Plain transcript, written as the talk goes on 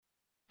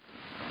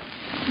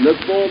le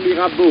pont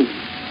Mirabeau.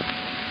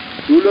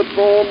 Sous le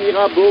pont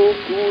Mirabeau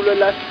coule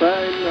la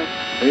Seine,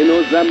 et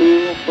nos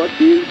amours,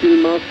 faut-il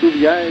qu'ils m'en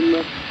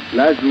souviennent,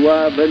 la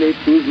joie venait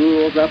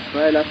toujours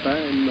après la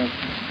peine.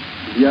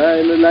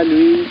 Vienne la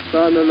nuit,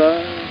 sonne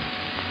l'heure,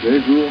 les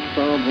jours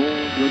s'en vont,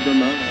 je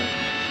demeure.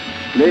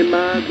 Les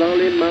mains dans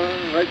les mains,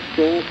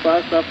 restons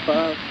face à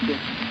face,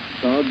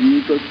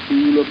 tandis que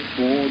sous le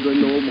fond de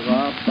nos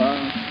bras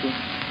passent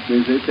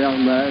les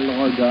éternels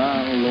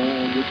regards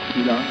longs de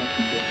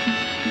silence.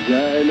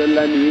 Vienne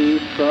la nuit,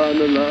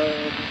 sonne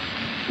l'heure,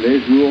 les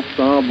jours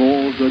s'en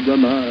vont, je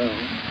demeure.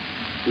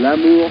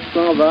 L'amour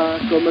s'en va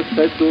comme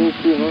cette eau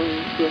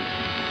courante,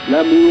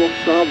 l'amour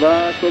s'en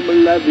va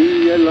comme la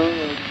vie est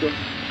lente,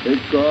 et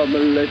comme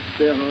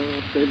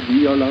l'espérance est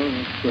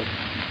violente.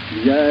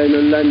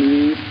 Vienne la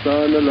nuit,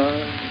 sonne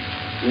l'heure,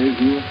 les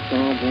jours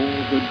s'en vont,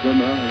 je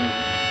demeure.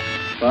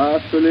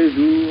 Passent les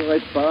jours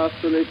et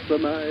passent les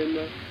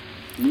semaines.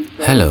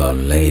 Hello,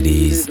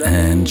 ladies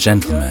and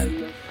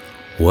gentlemen.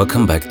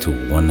 Welcome back to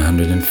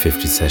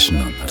 150 session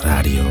on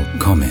Radio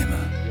Comeme.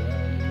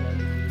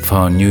 For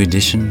our new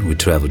edition, we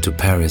travel to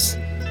Paris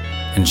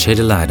and shed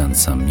a light on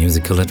some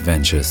musical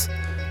adventures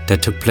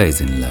that took place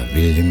in La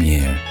Ville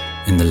Lumière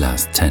in the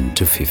last 10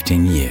 to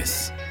 15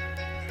 years.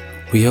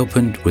 We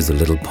opened with a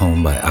little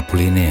poem by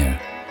Apollinaire,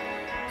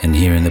 and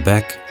here in the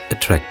back, a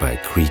track by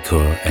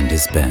Krikor and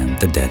his band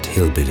The Dead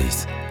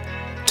Hillbillies,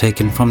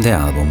 taken from their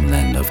album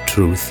Land of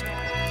Truth,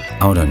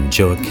 out on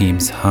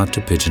Joachim's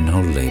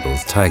hard-to-pigeonhole label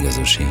Tiger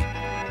Sushi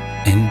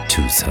in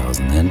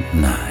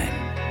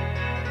 2009.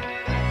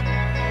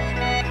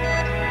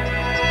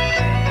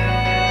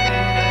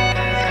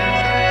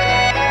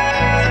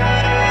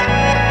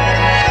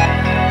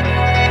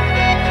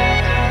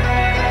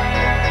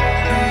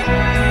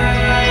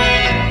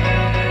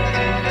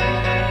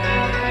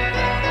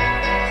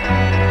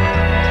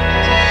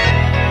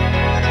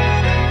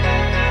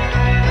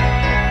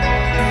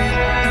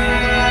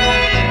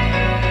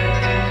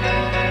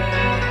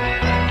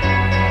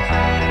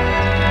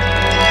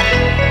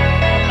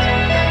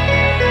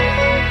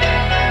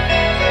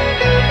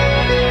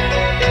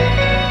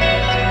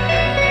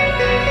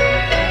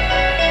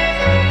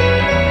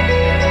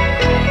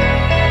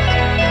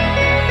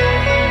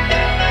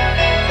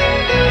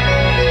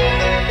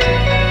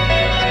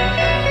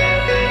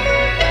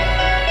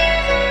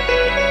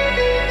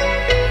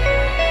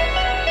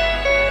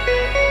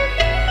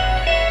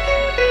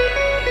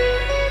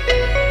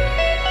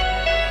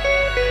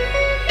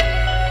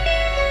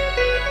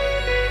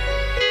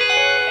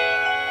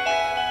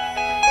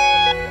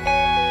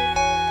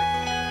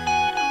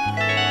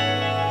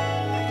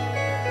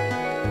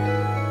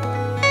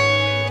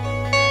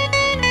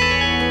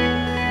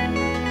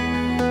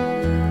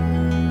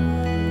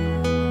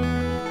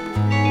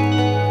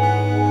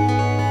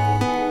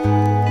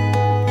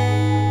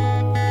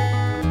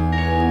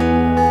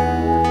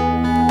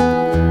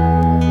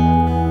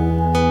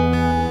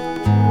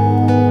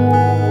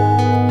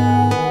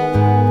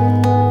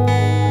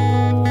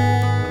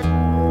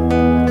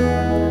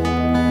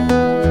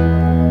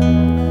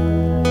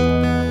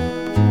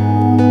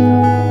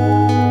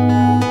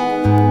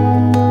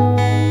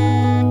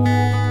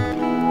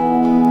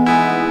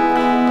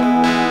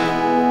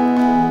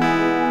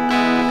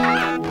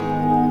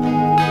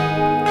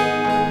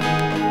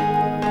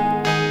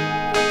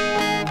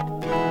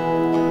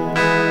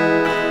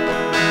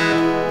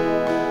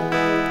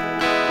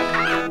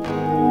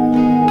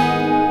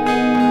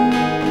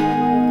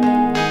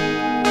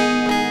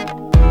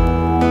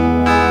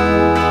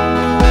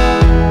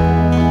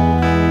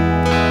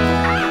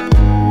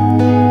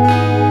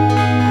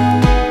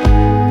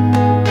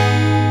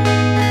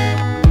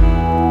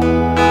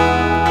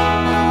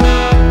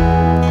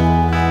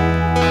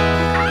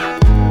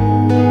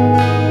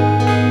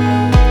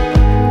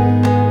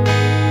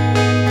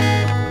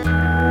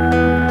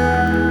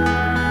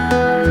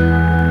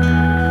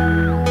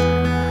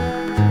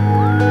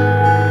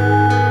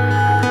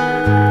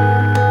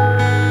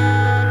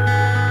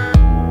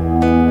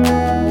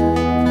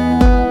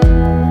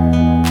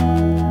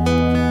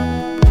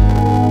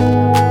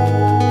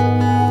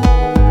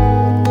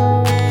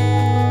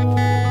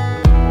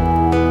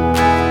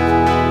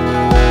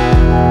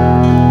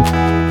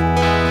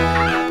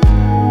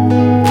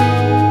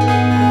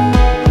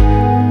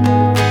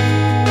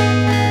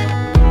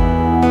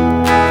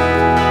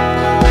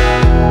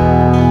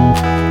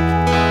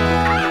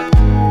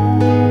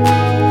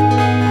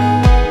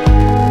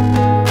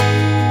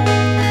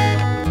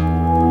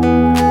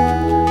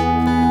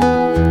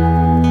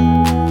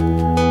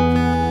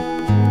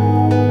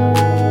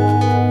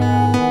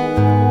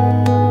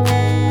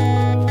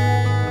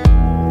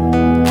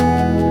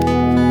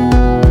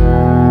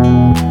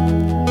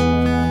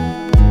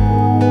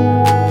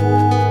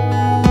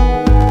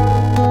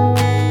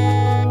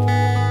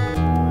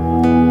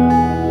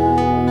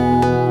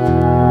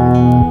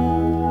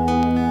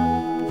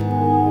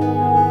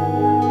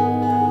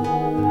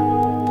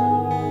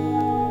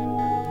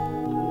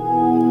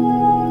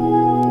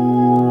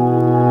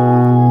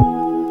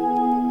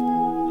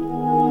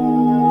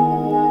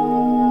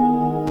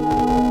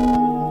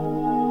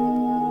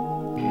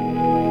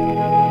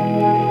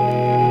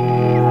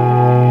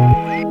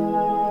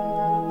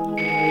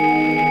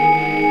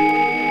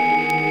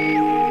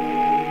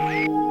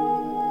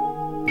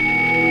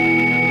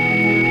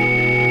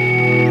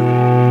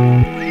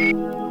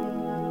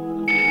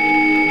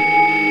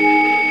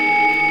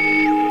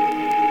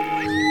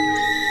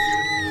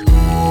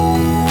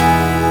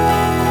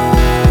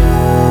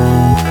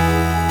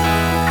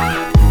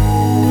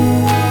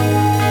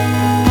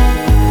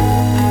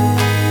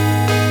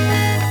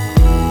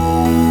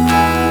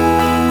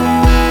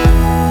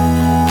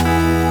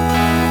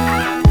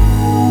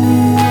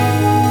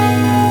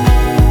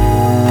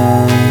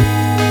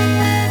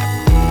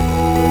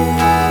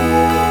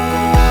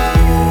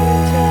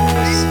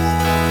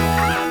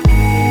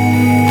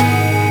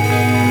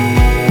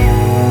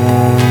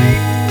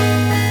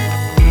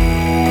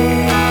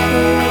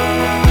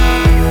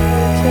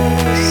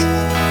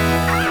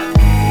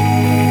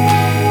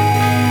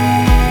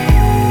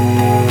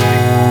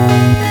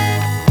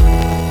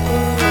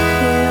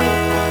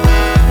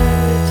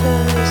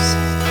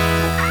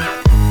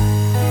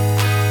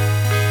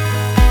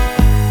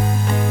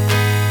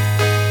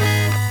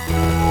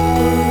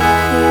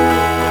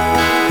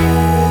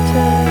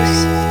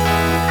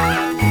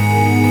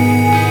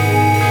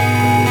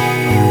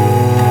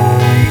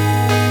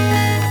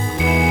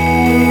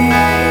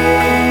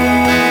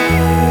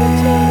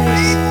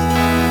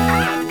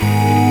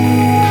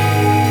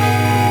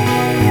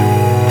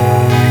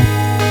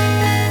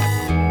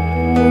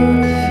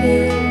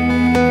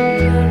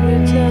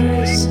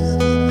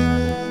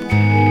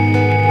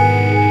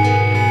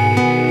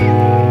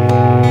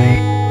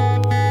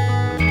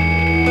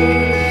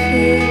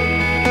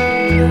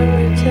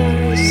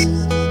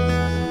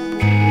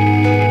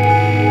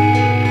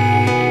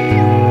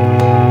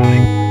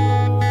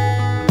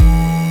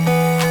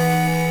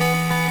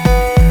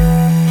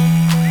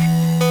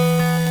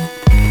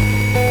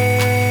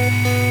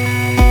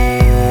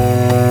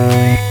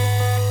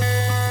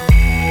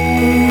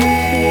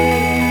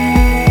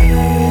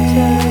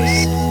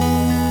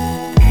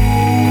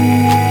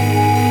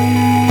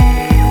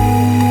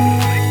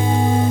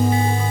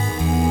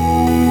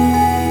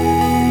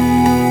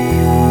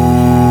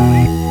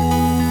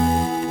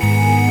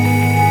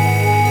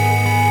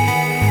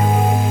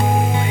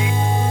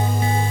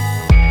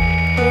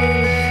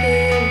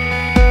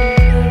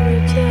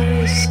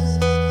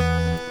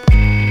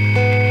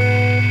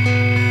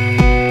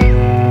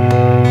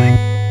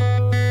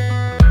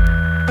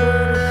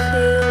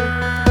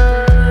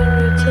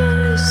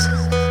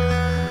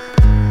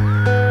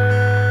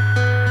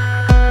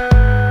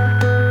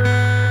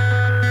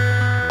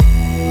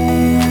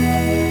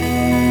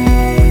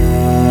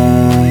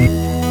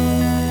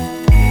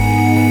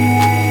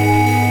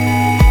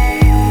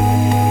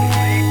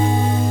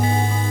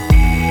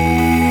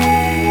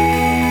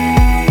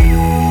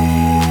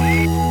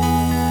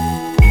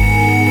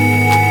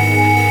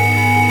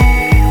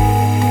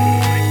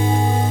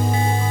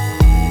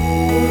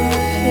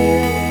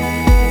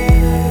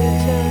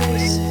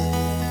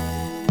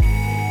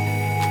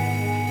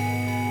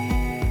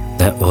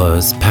 That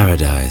was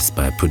Paradise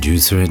by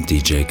producer and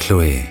DJ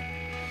Chloe,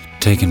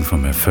 taken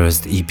from her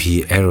first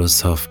EP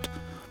Aerosoft,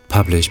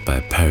 published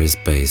by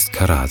Paris-based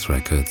Karat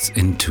Records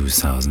in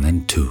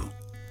 2002.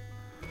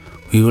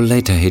 We will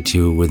later hit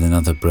you with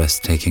another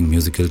breathtaking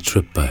musical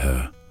trip by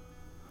her.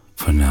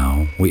 For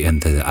now, we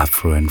enter the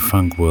Afro and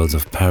funk worlds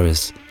of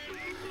Paris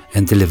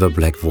and deliver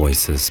Black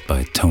Voices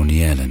by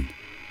Tony Allen.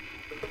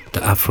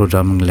 The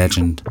Afro-drumming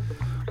legend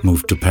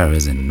moved to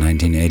Paris in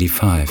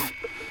 1985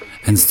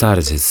 and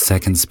started his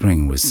second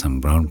spring with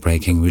some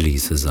groundbreaking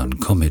releases on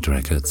Comeme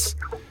Records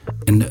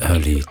in the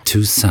early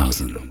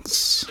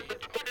 2000s.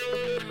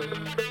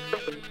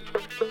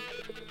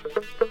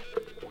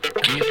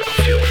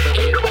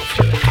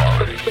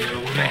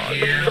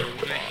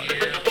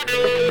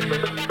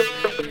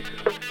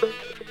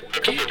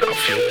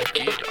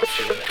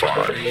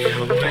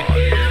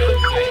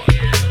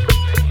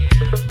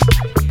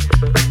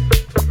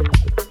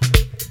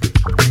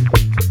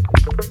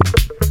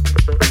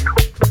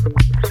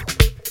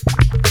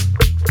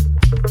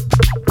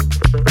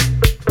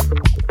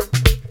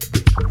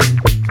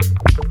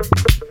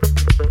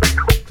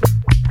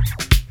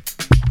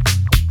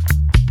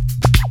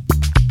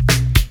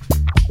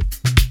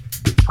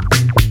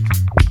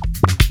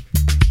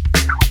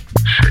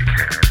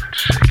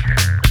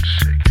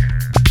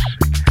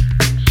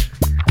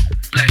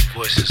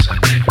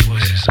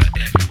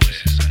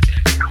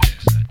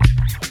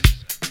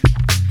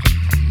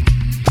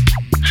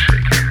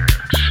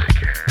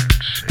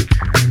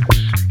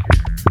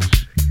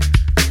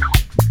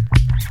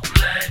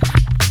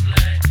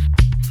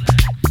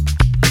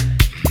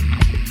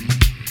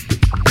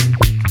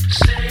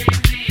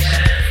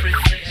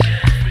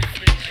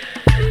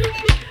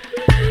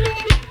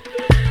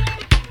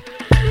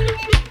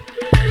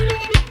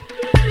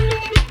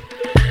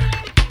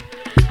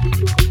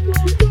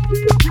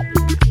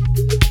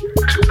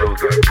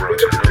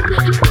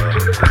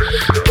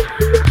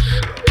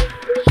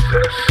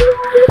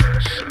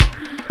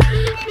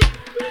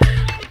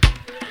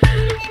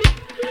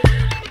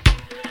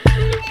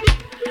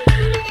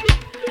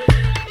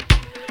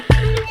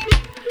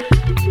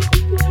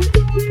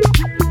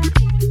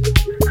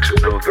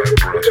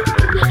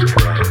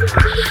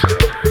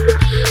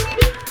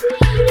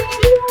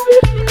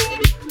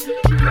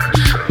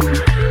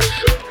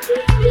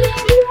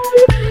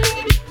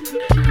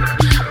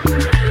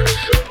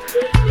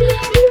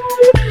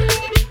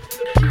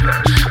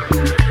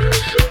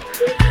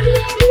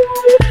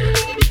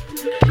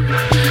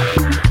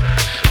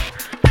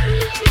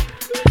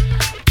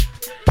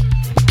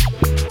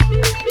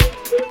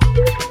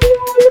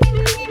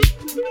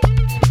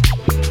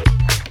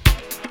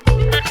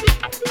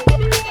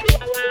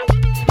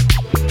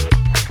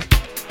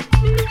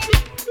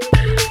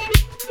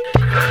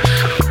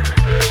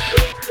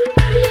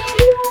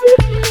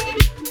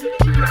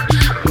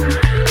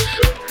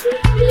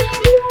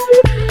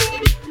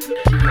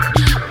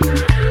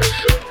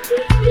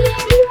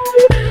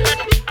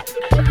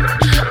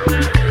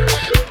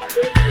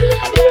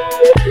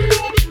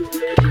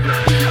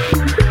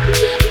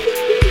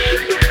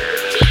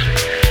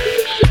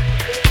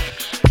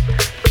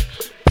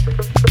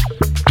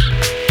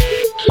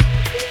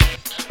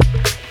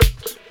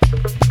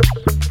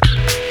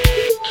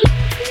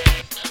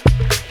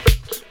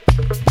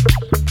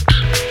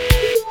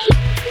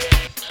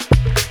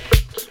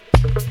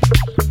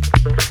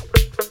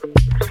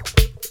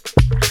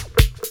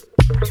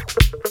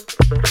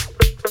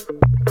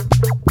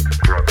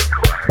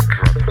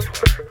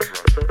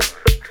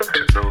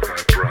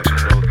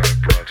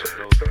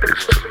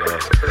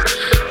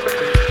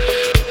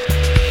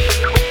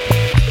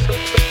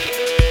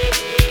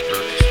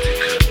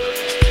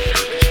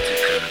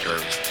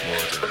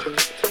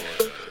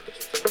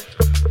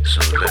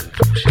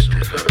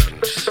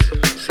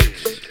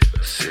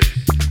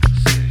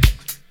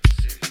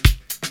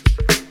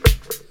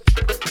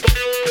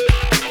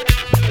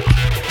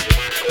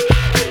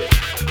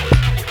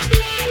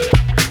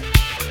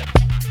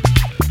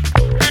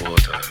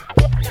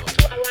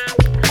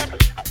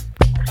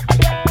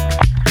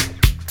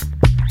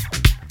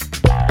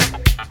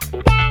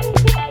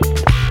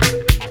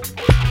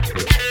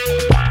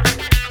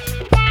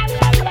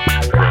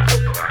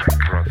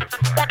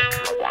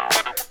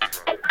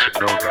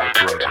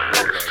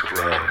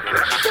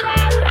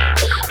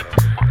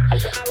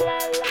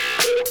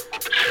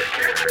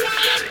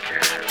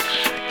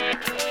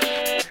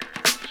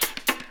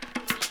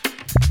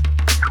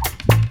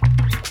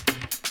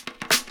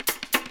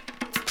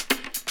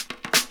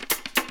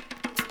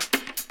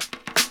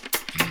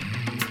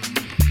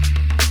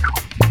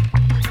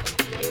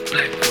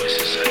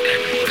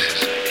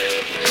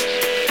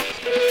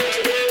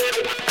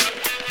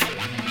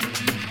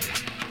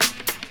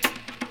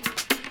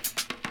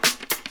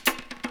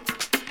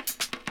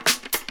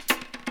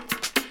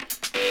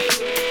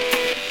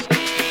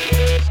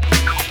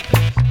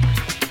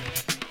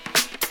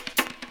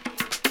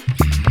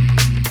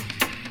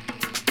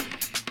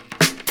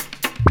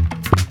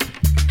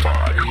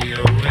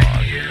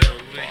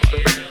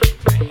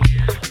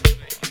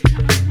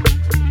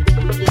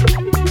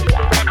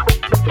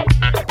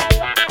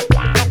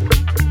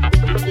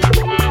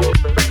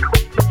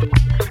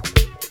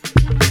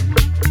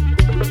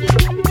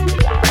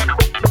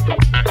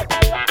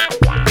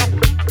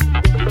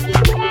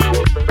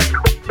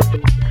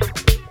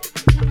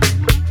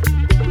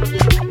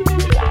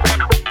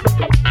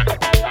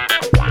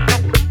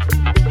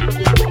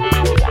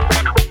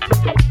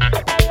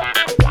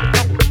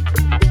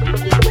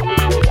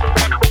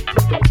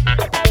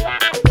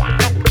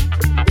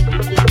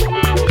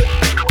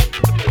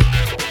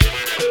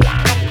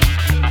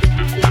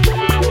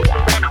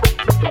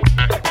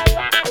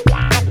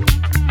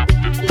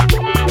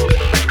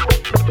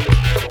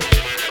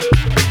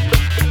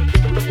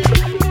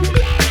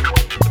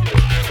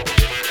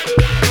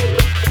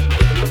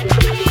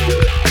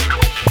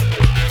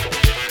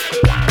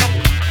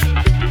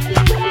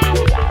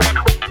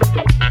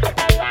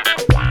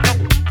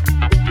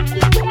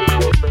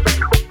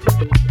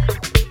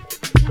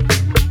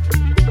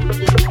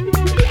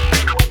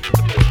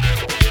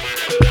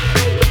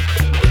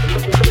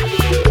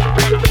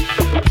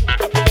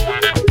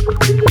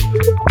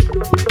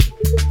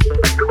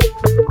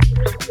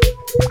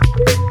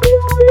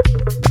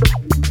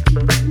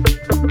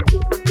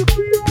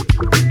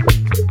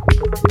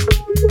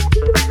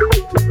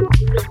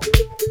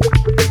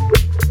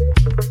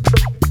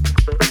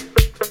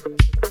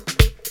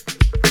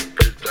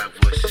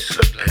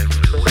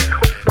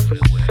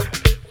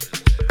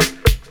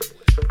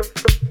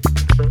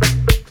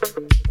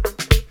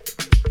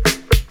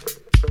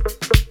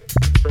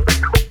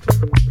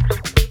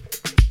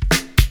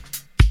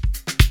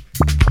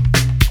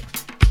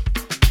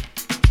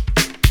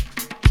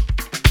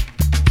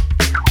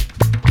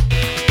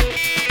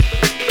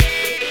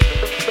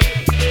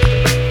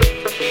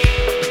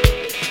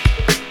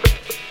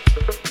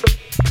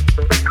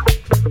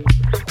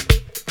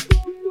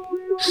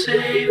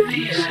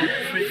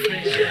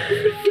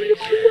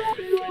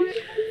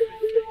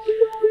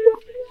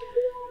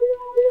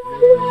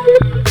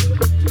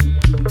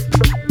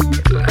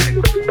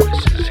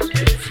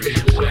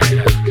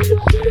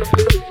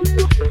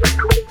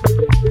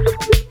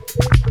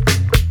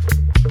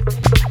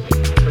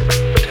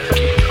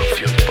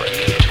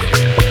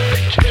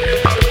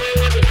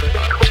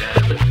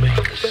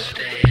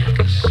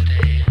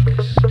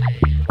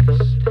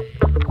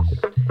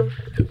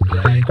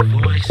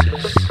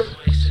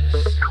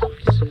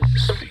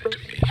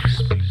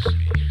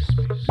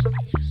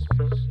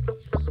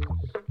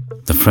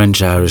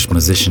 French-Irish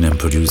musician and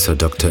producer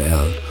Dr.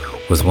 L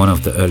was one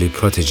of the early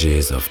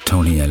protégés of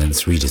Tony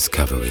Allen's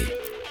Rediscovery.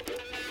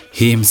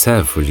 He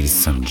himself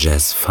released some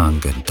jazz,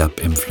 funk and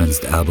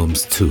dub-influenced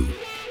albums too.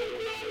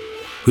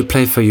 We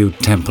play for you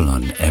Temple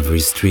on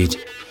Every Street,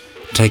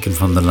 taken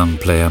from the long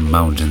player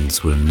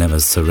Mountains Will Never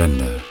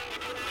Surrender,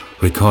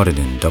 recorded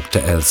in Dr.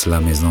 L's La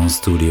Maison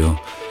studio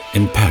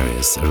in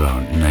Paris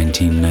around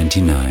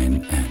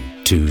 1999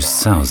 and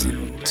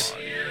 2000.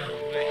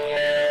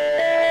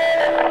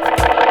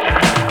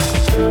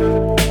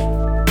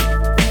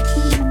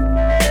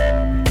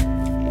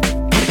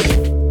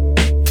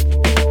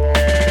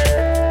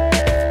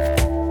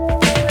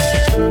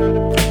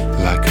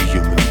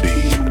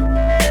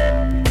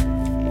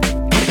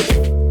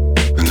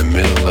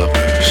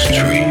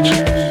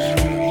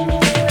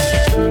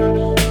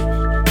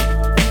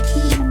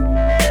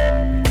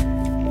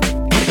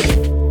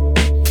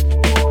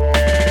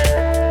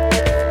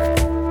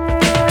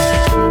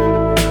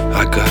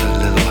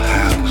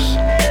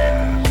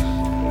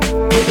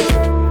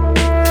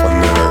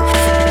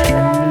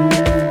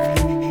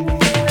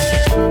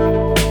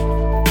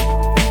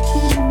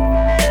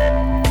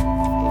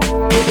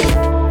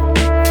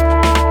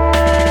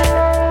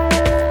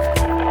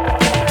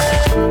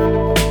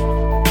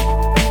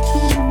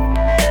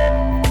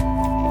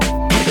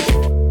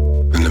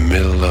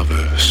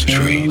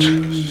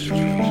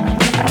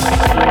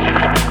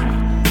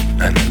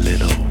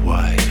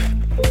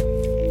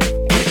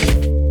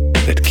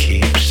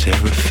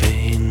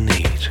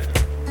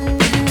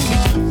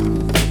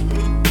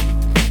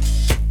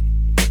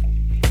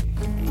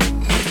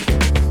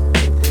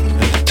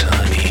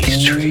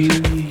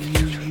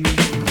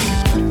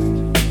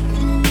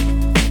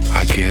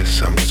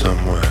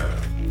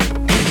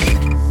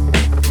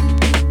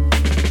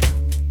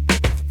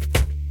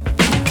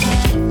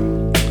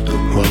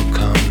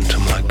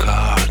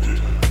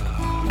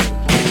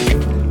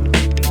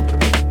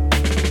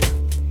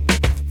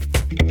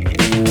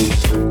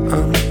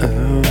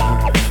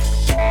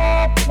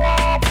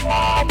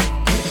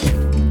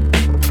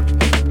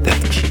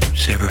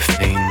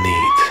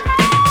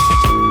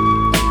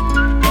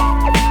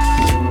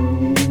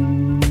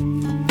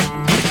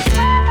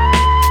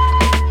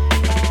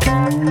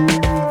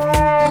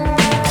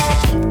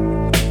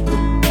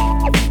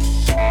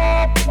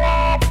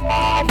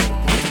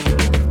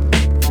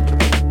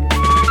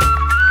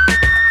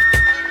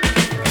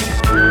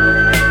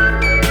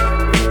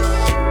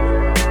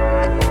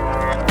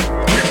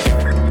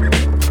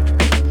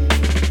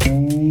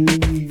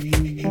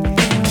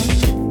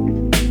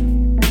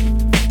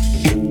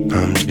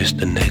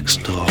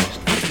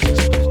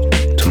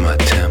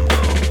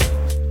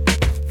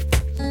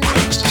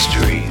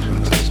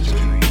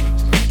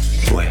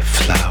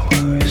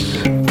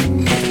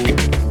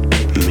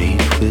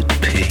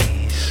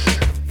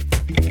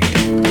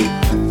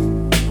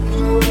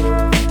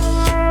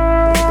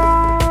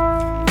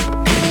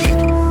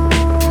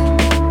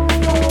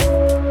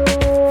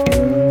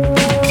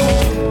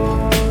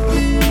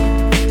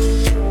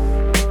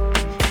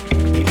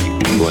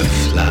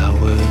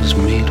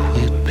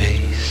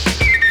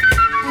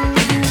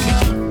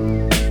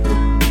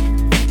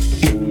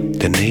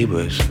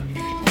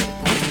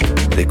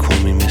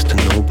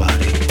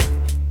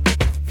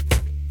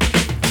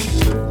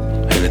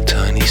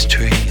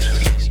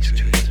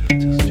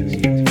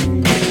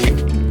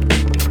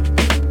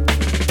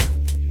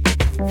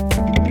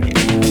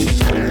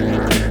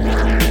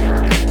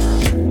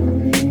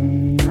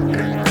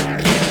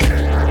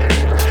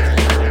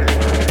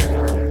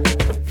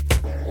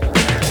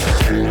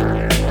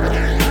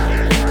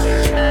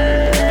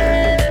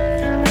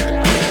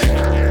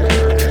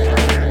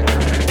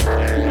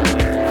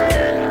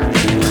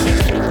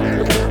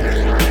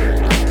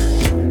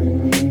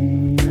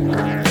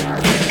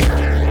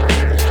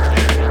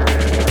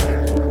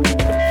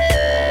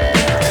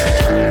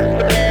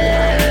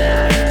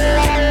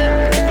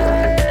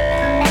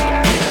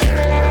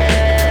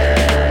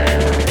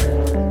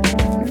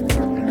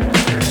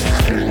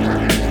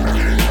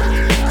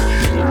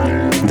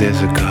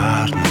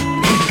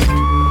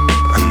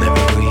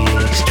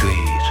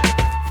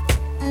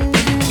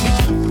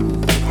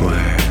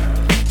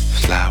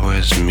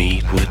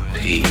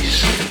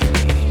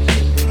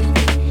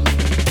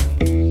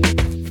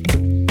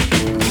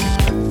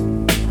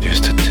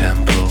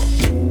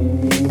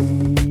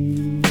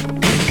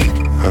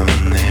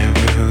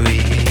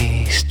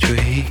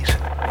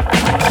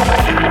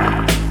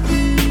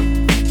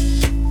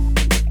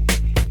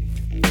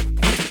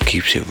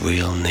 Keeps it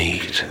real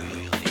neat.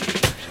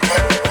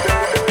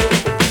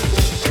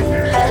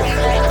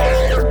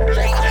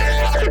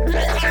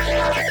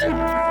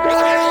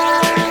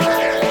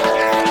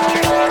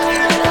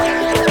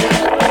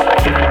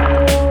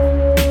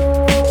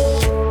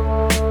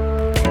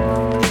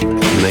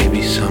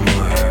 Maybe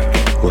somewhere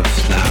where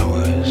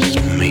flowers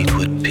meet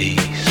with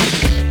peace.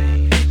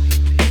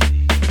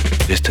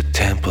 Just a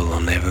temple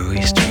on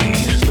every street.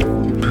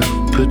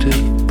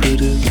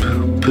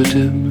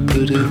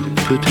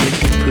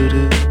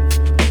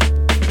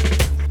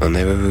 On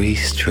every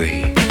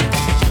street.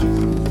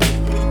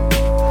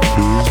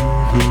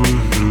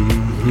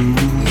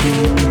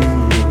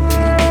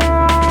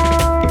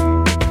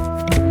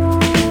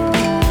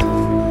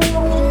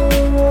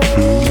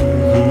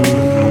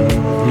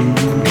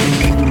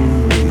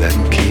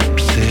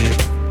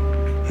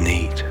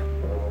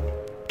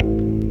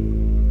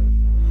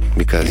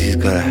 Because he's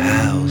got a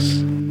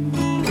house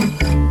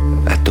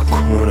at the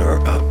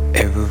corner of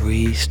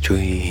every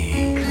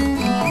street.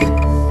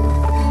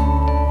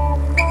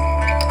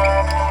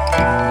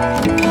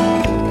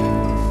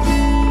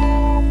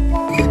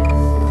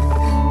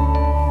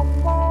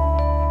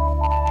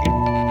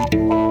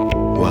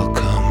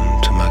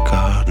 Welcome to my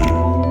garden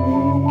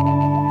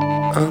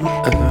on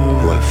earth,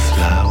 where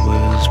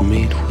flowers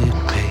meet with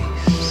pace.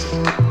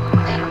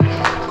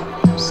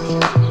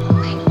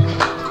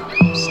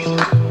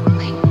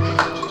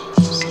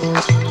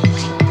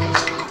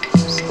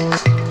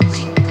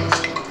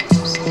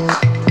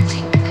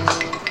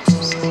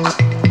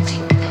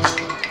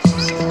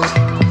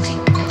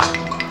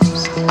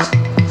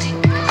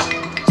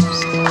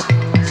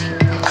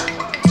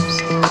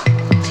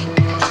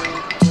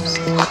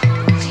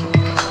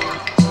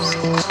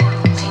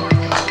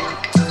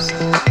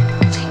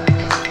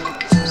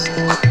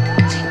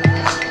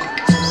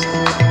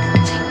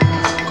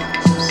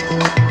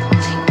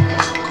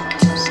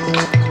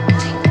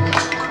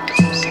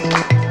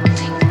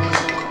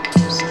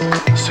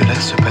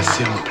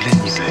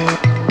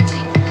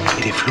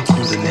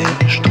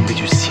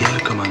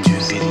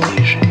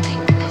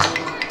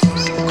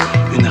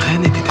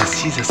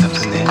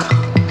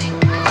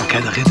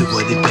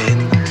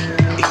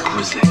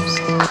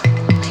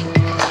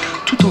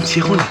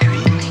 Tirant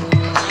l'aiguille,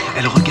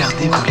 elle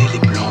regardait voler les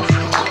blancs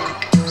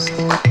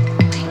flocons.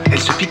 Elle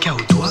se piqua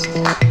au doigt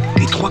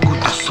et 3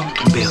 gouttes de sang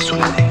tombèrent sur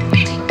la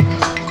neige.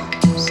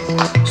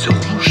 Ce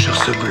rouge sur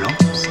ce blanc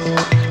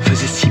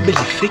faisait si bel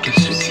effet qu'elle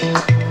se dit: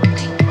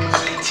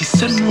 si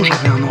seulement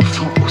j'avais un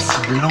enfant aussi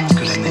blanc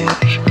que la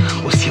neige,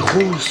 aussi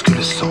rose que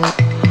le sang,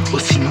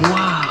 aussi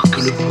noir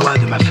que le bois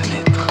de ma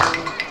fenêtre.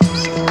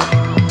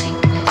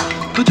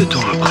 Peu de temps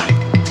après,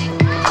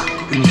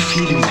 une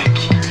fille lui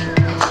naquit.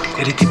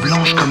 Elle était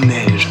blanche comme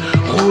neige,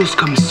 rose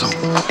comme sang,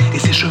 et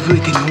ses cheveux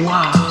étaient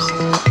noirs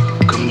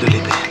comme de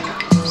l'ébène.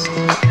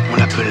 On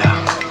l'appela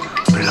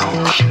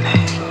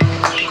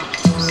Blanche-Neige.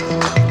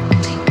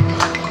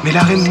 Mais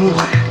la reine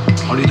mourut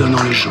en lui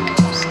donnant le jour.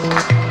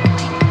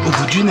 Au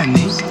bout d'une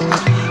année,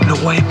 le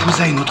roi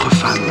épousa une autre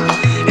femme.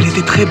 Elle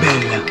était très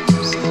belle,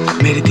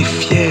 mais elle était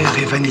fière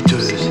et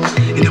vaniteuse,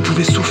 et ne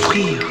pouvait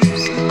souffrir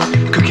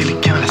que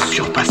quelqu'un la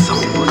surpassant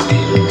en beauté.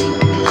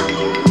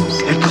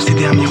 Elle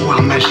possédait un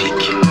miroir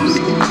magique.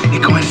 Et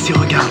quand elle s'y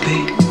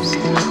regardait,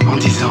 en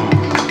disant: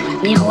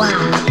 miroir,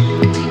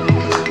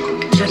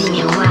 joli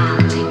miroir,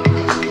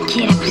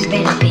 qui est la plus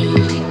belle au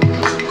pays?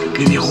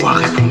 Le miroir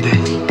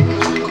répondait: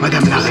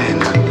 Madame la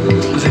reine,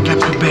 vous êtes la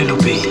plus belle au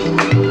pays.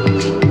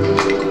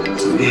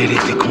 Et elle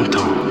était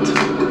contente.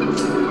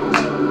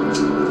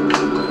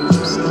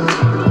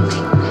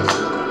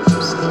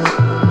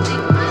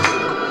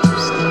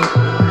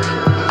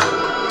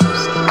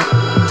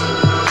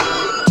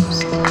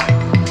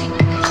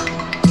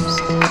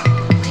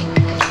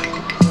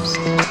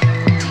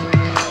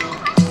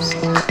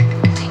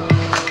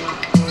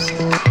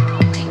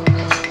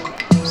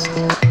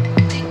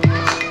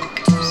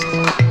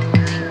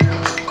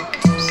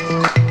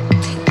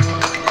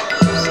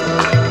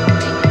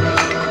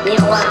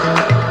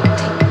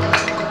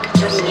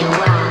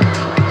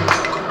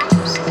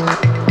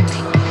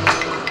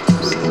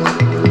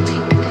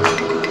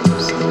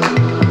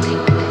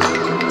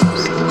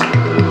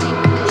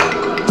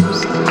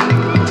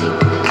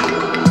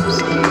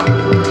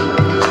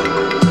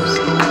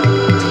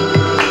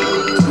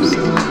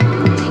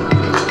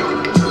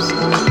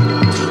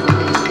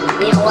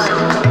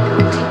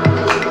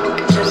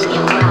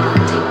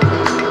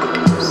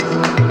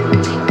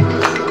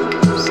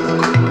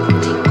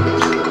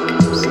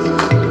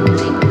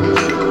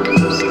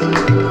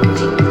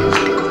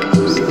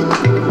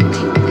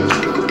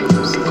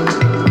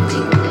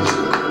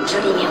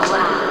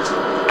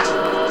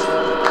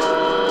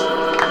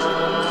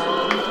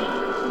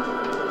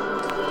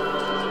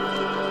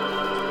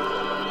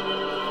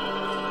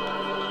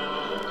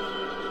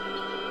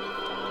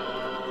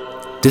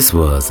 This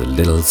was a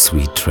little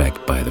sweet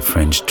track by the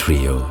French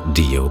trio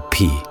DOP,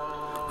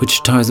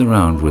 which toys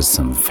around with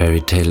some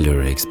fairy tale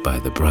lyrics by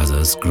the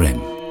brothers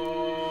Grimm.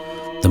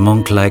 The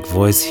monk-like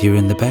voice here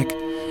in the back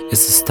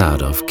is the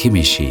start of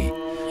Kimishi,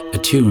 a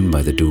tune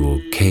by the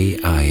duo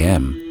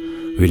KIM,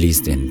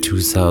 released in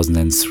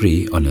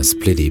 2003 on a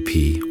split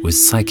EP with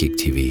Psychic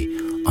TV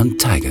on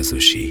Tiger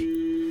Sushi.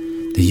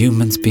 The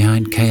humans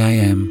behind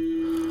KIM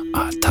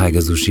are Tiger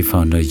Sushi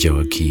founder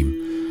Joachim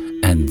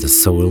and the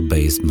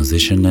soul-based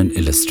musician and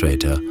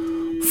illustrator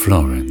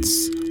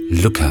Florence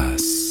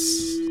Lucas.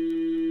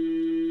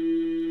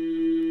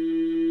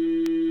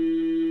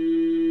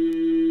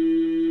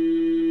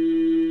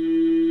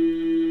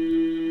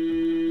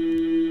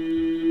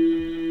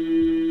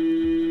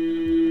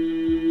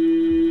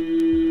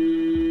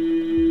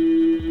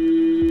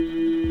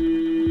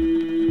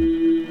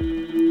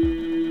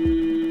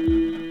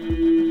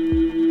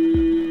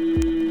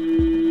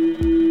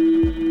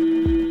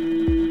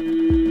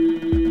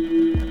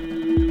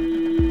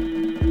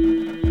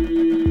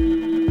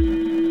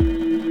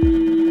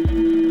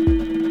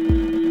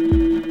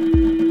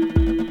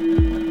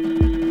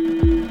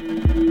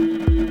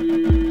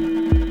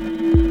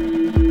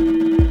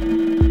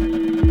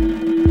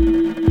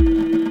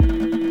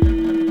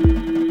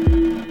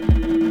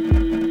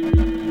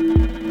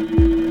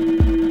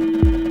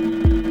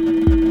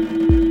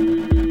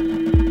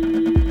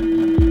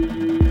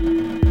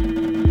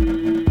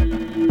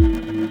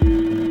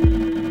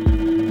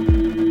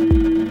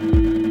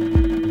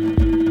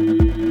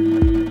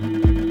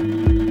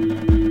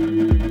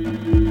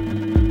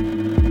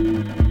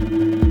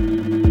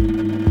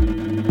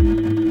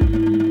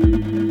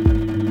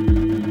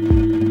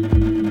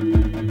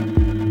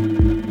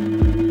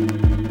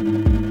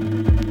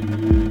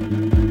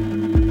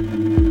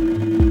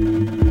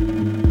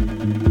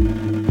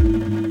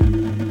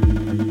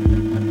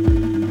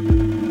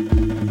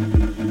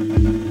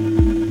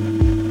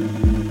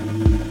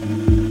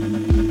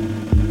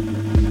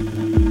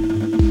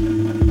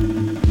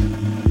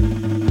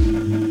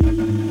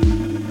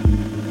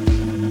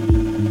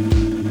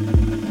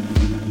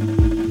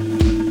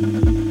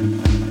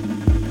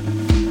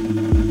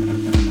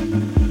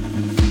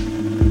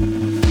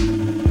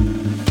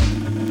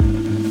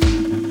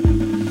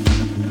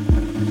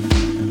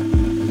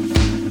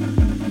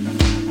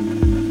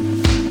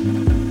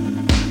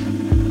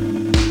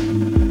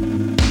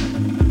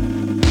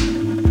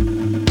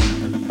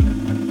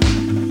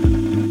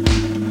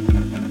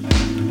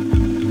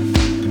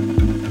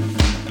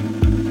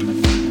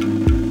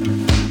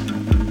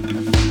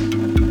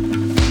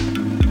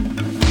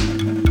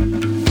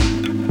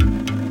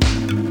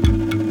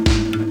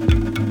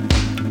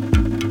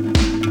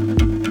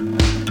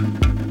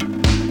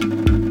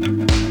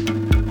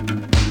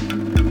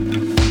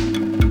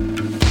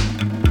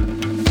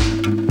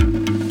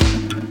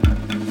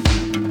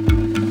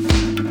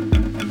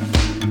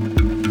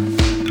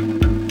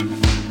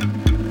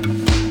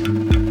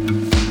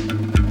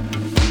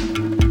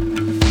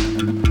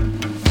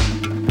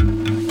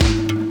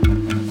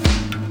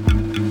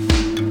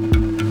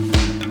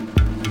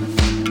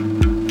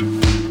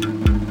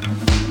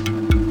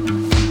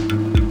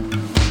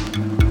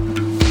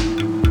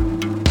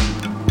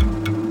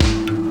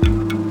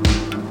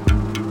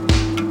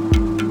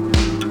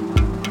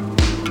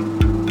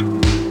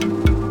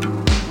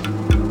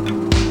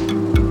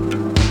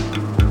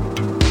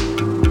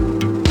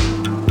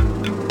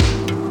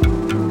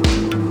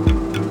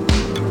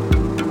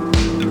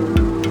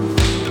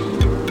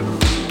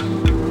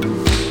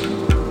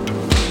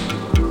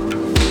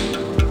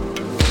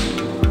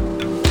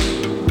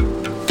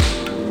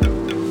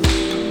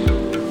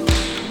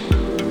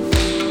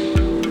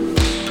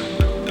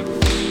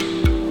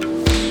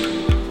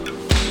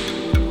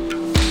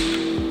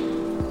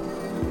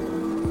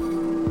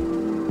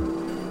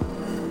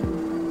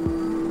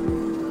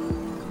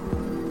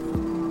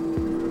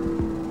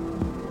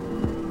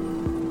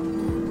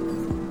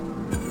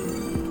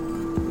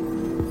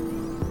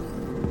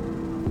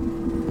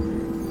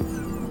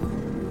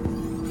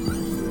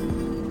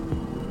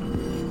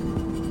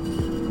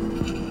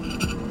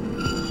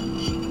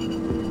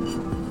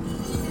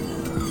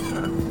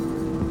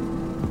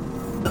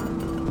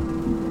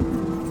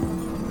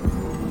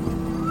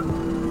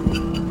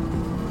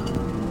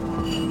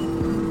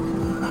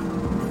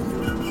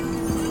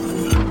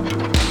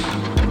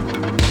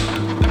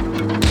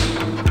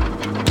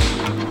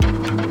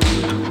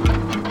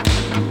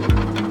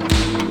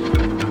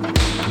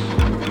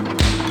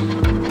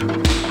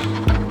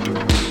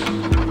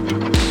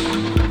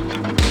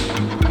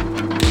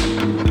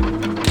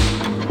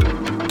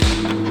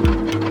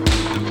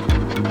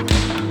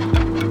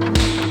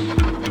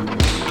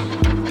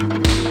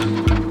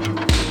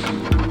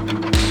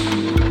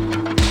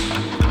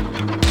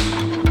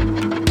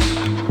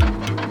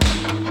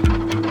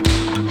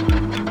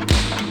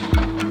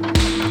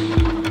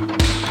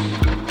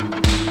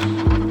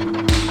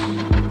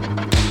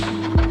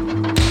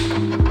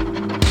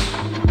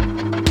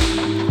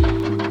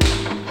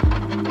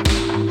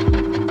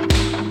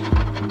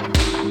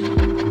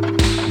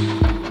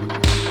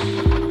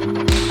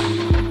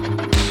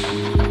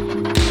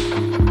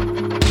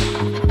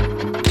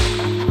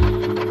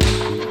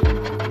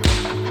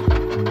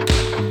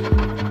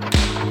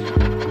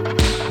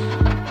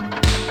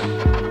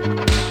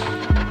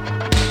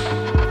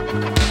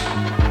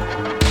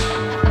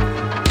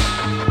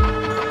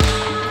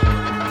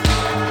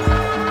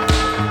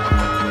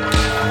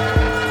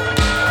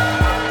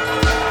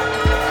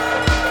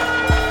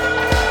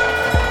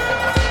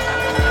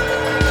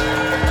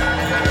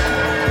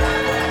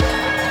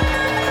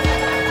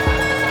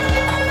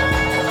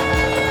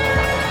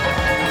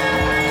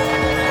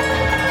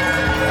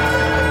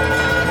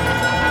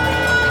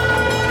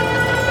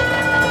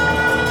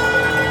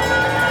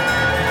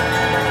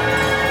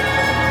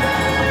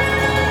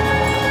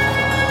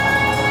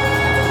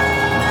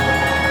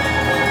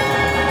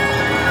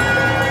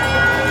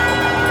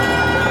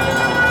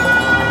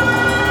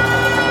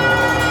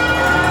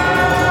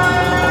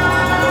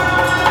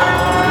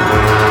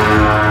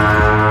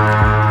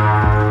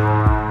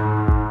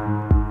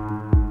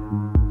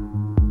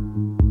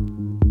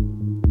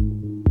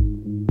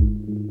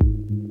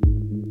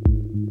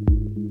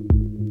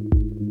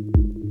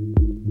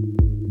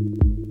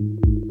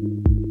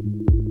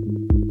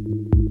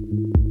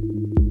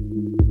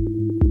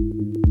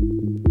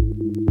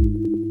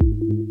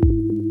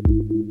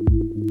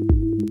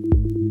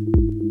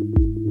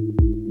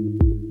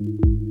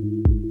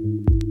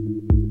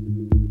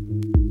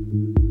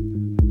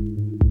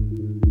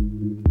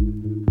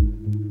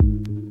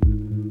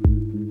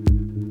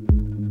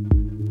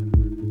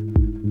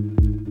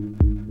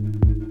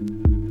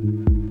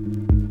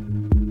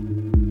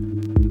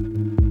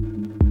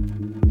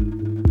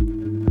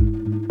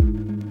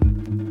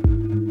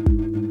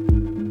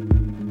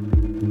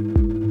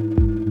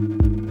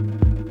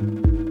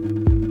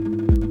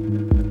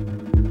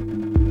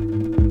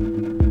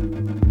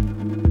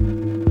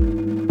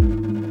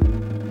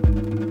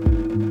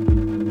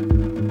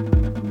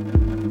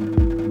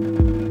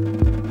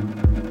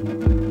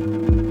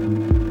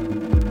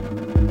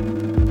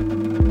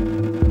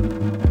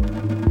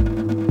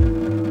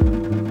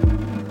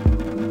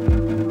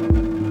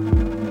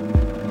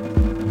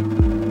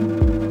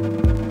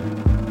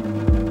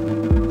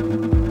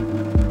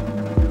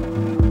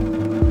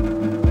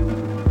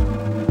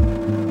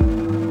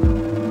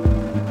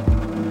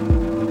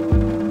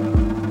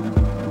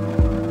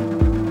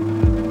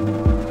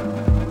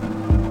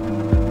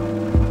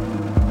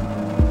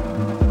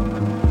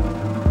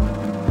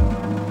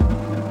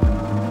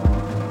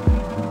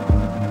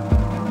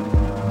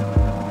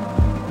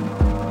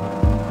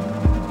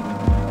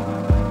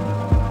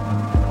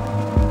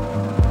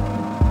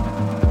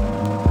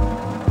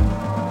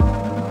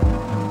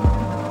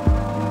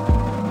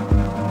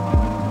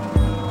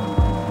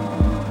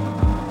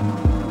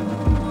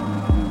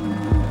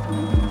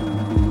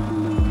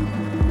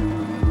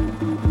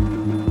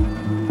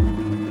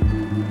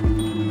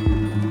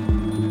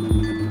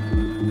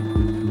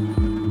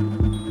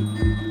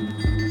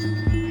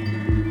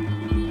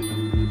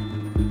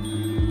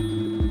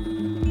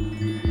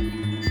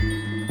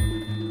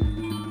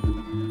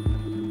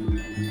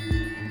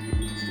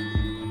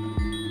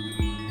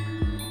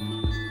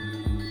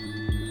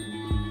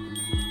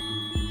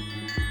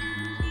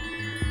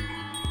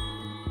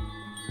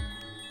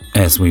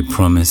 As we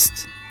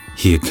promised,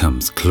 here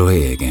comes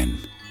Chloe again.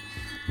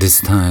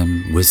 This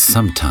time with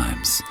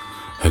Sometimes,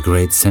 her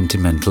great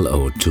sentimental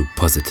ode to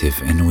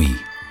positive ennui.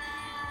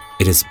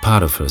 It is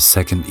part of her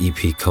second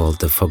EP called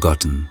The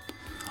Forgotten,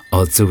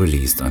 also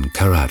released on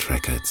Karat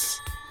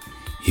Records.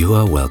 You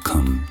are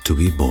welcome to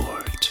be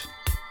bored.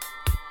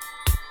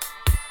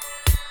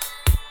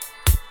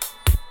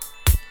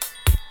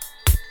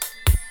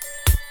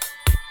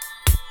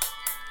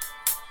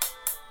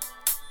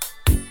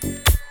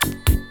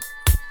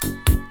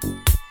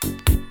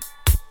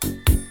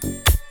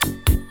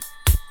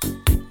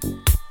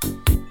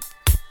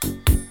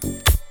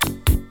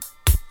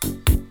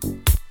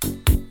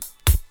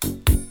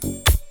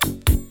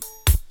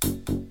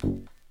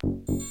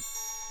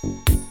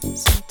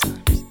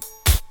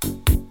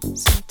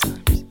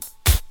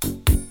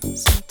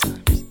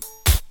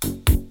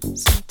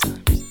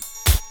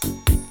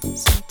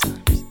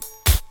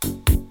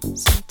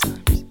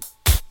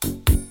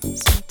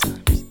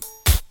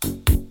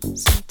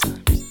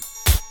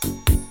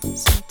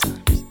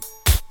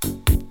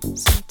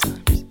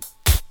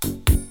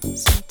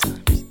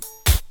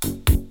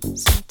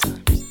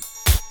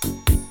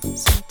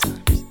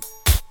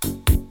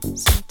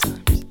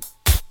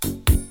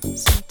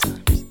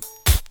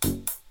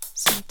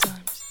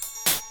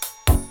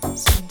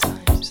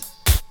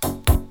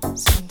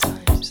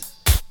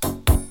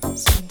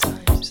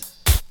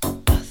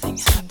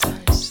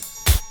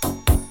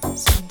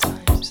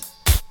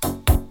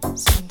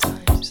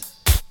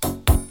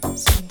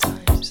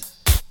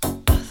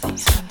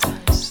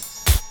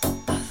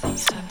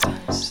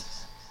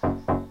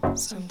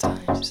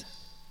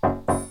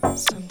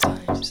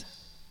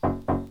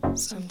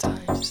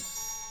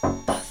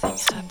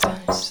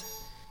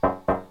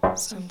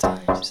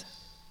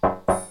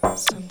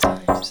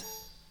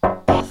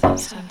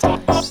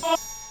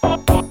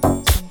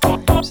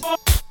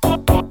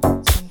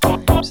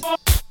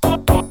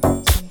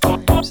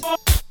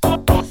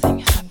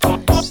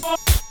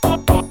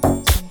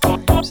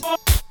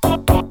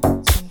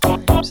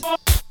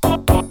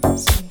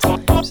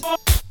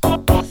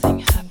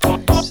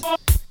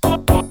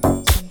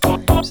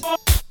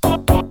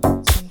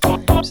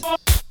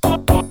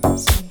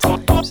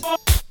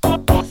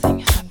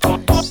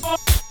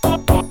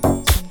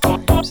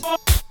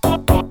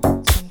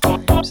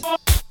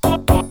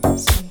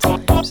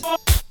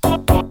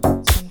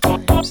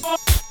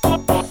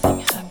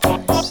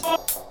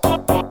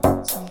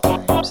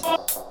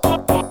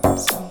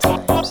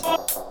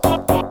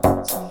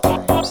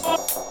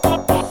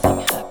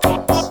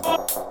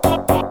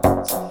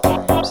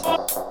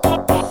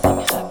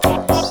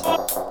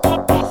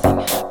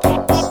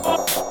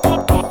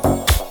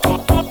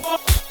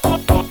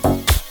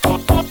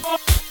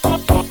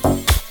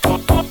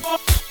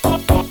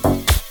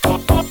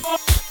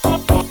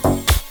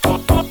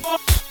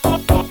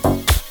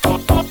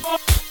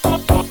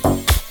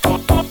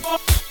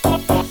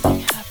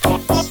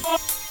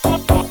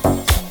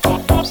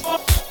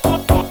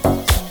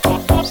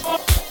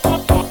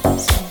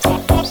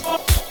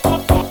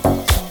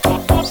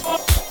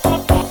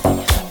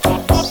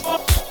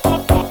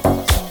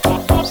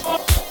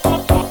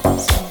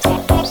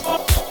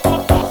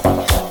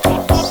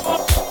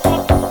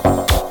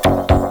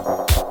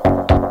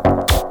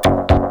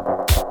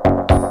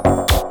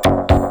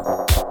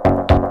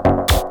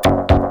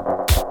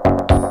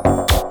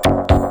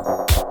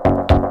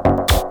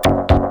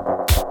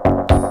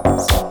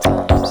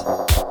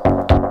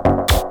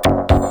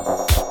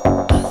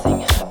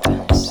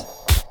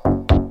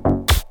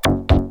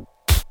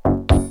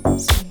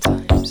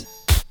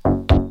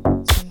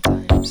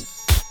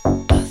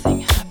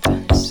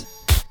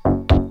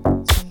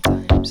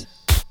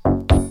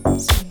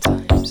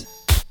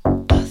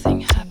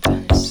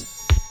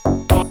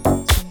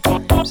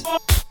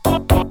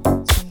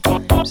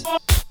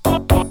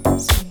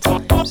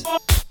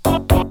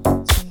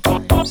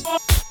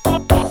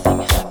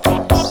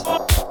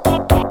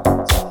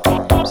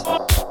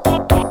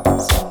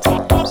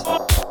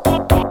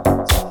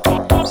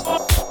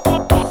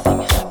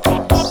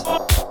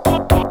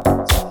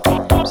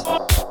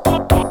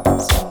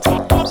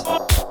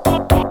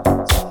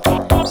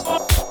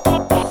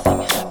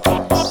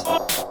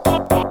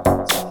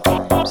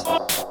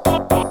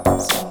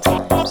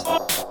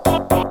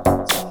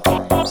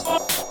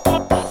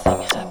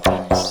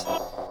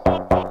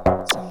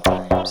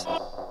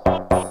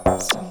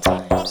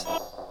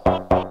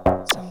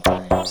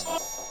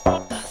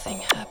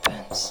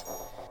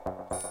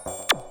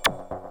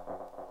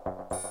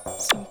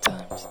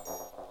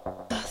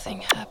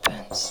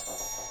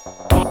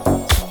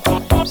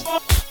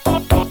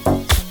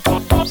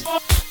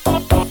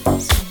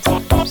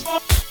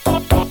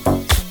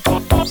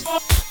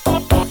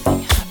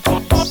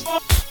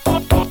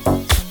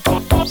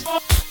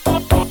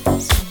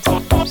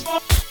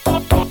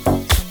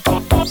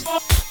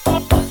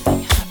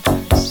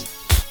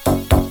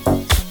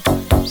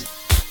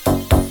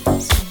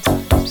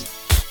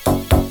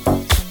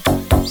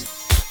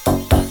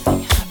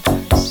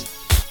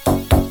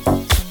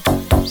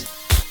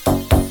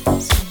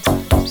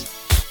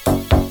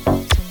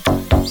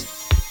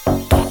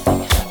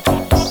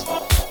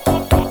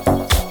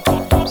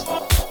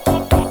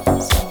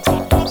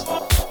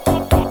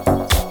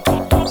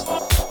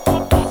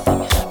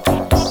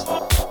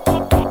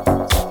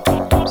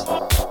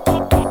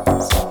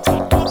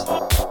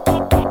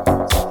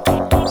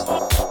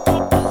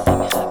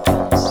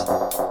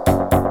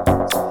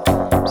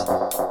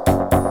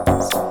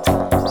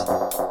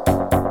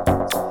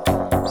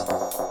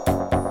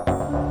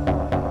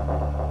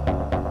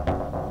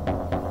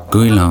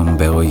 Guillaume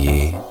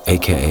Berroyer,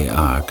 aka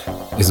Arc,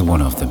 is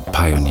one of the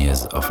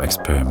pioneers of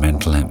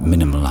experimental and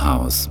minimal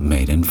house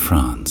made in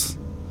France.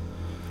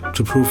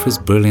 To prove his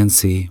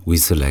brilliancy, we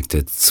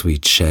selected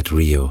Sweet Chat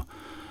Rio,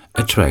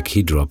 a track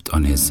he dropped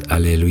on his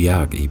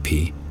Alleluia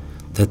EP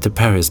that the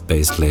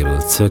Paris-based label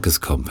Circus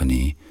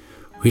Company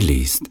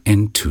released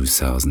in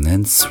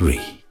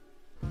 2003.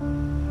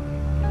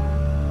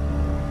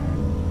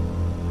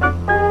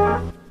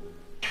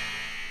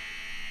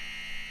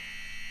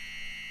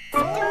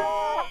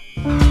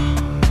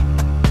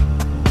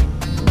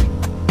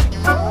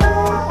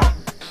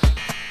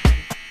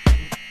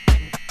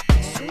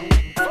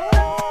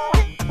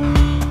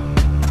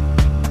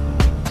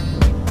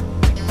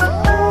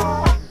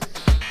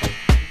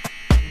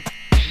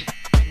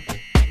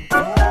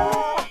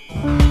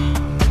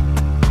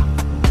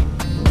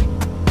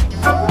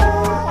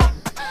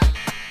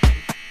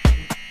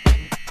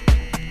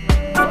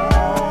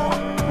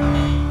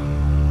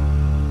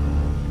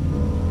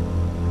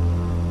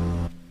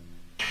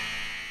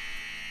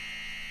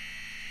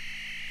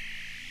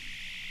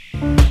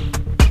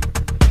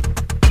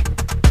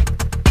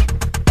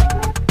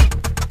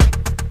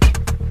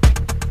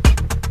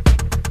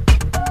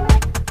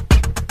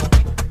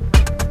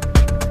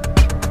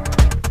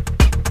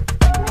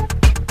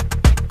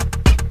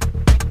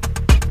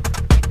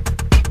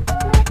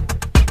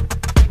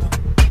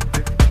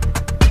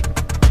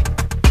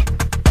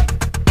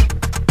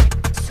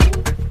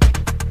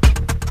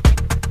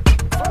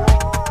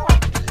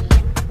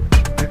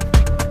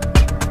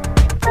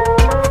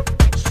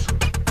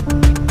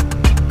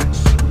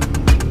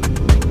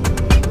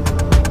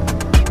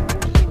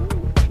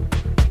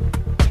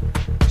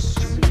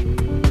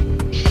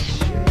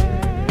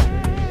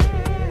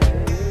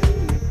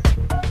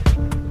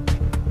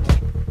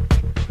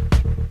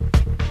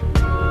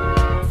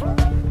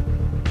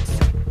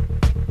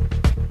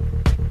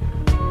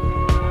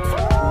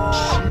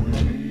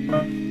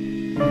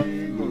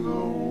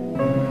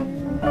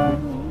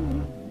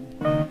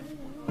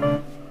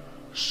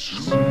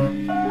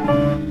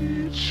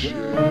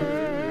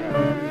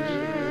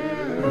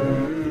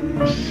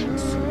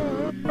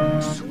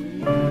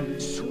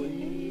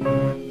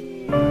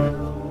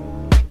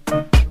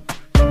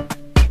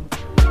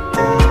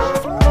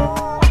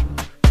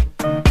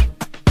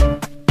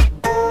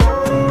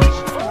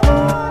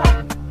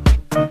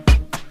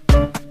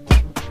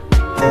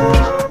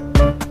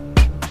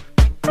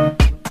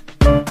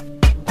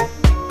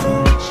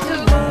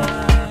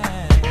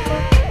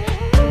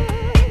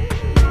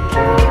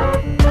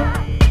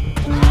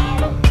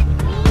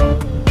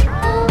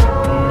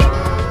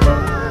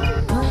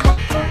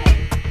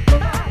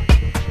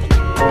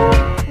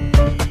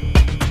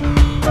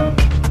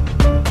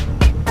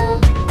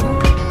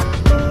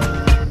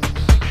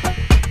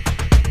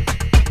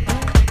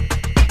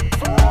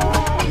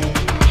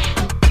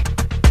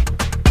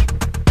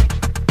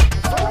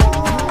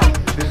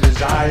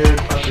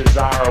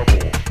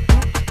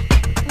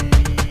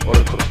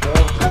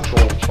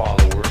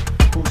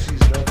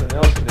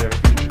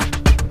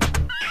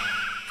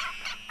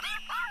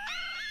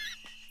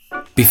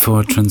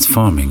 Before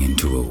transforming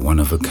into a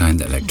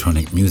one-of-a-kind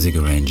electronic music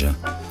arranger,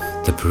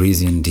 the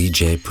Parisian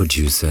DJ,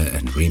 producer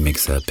and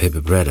remixer Pepe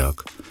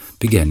Braddock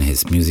began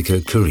his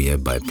musical career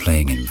by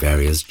playing in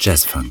various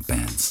jazz-funk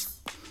bands.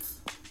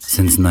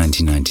 Since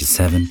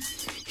 1997,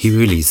 he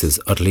releases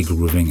oddly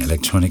grooving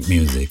electronic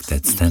music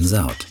that stands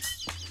out.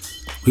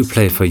 We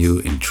play for you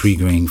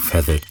Intriguing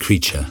Feathered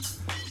Creature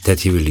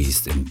that he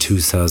released in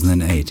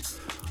 2008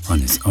 on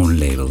his own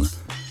label,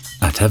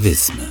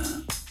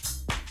 Atavisme.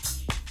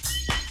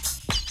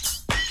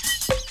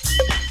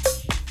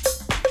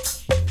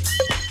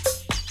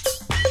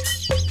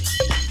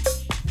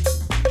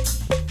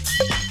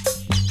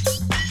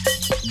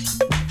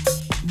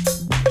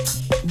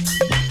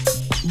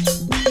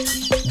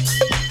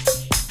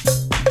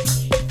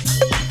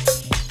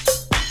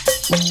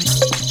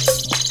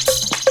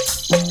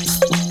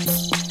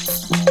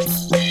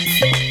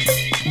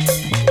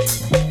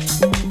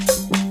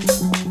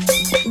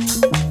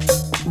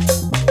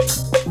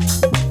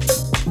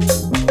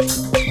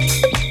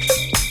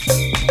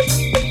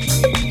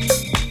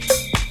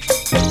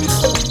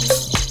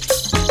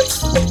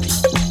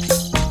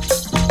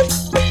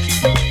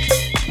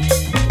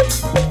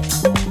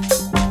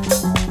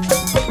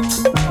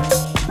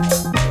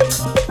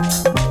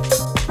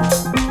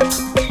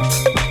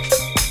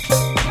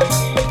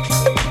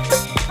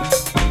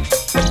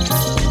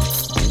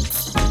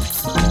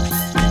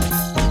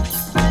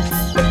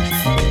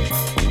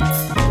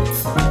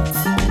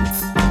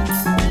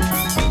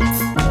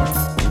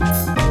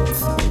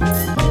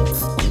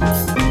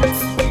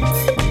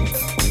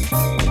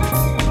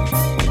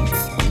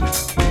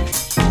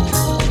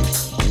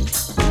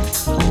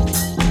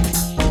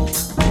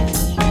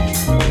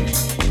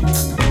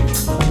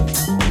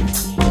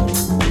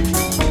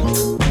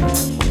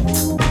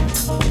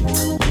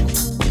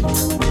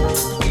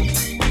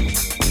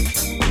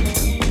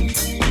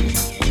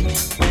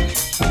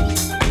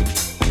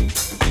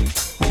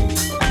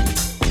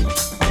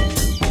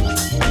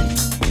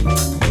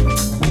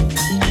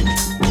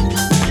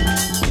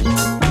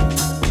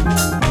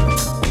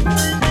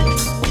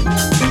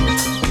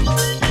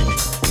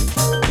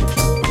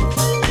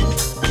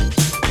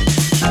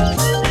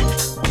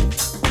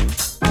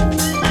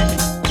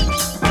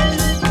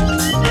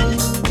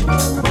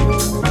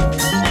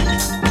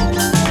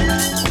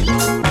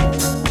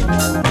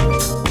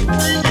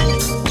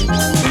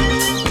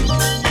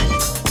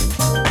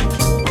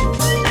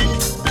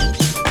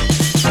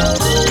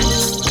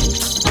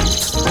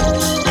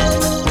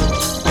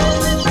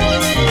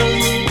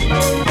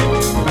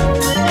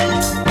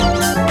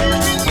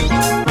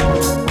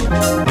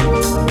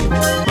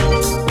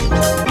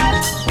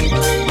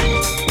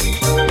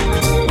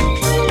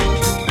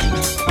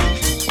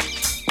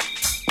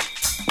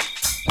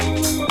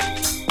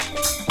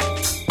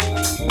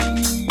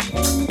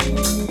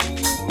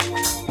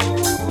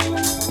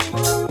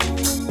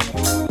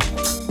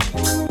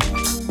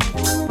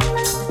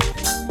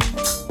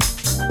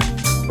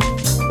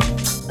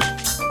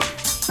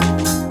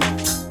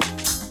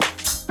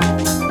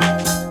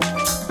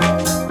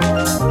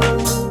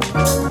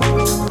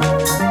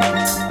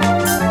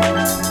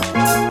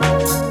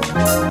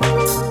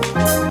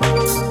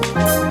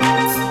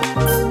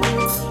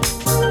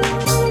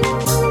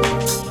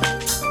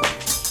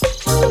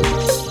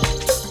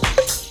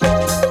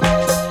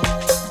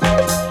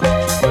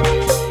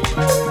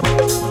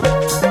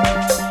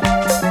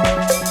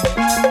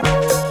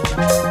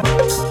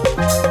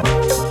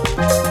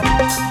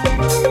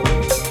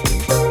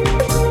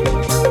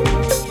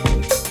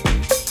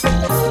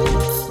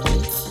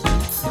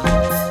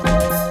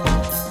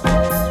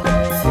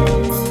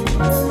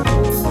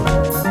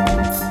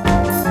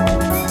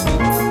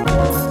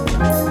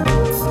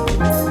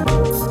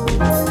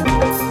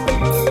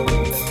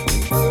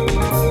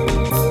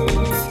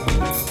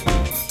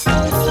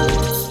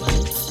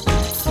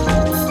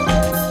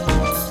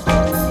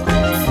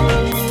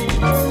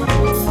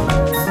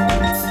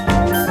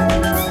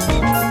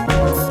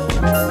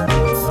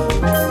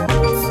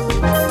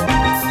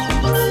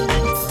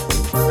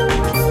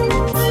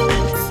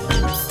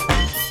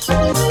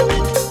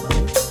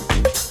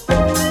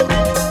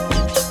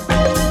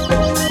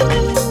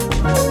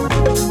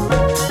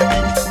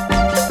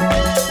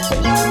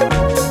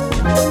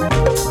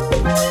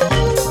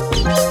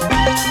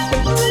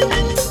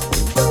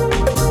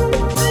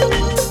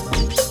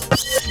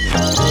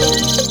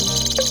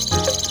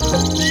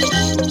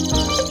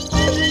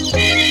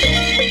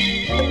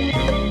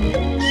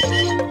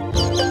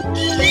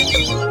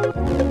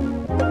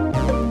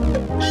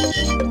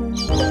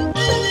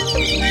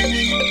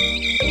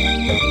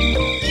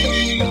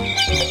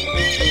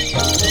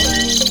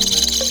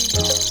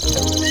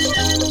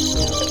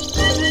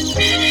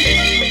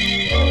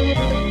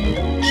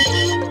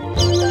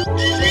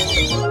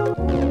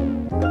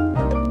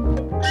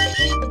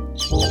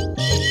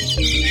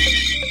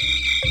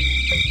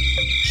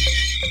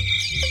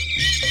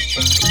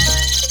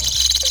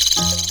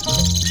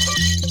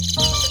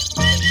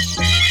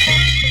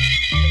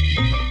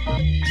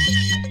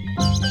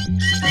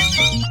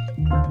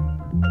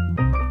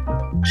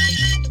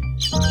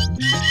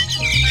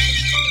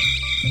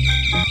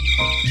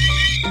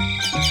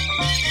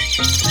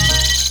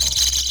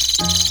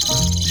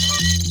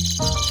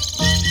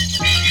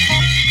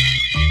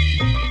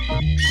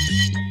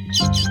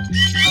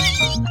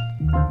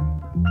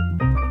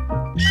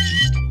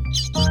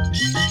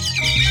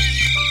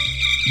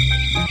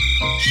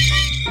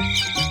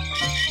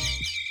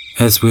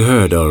 As we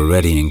heard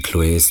already in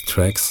Chloé's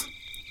tracks,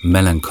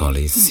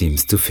 melancholy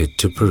seems to fit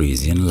to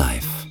Parisian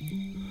life.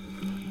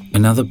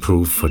 Another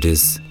proof for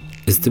this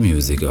is the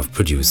music of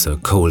producer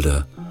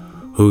Colder,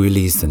 who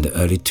released in the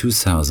early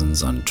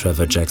 2000s on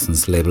Trevor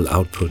Jackson's label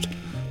Output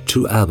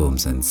 2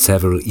 albums and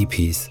several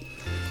EPs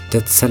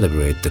that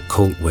celebrate the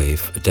cold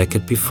wave a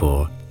decade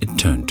before it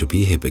turned to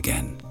be hip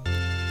again.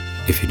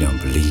 If you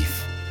don't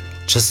believe,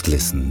 just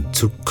listen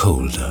to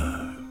Colder.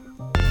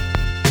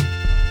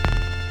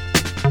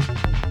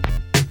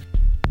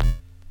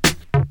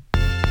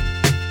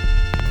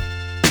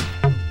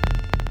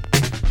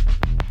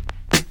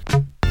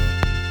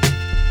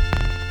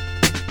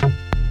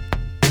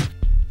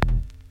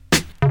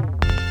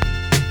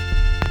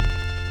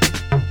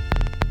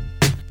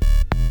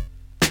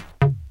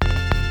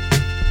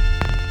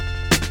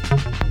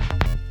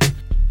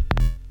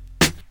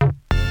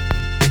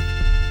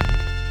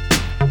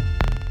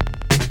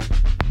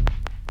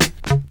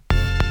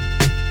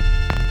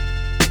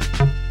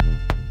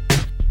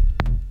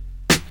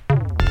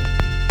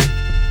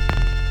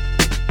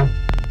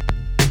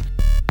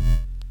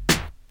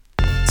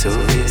 So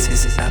this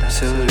is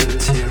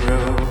absolute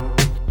zero,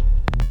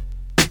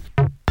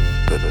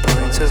 but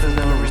point of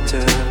no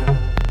return.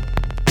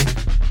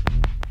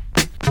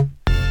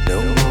 No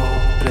more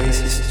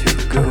places to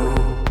go,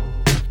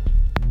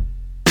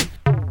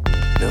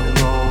 no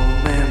more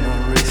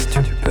memories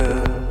to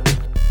burn.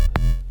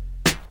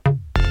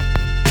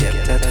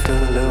 Kept at the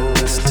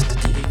lowest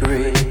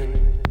degree,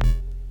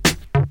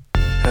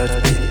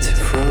 heartbeat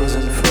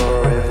frozen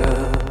forever,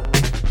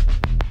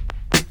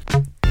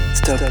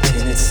 stopped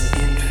in its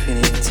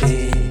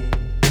infinity.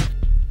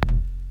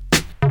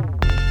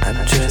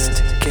 I'm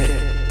just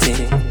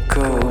getting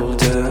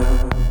colder.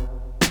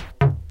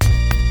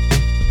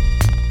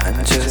 I'm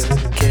just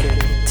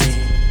getting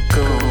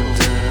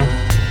colder.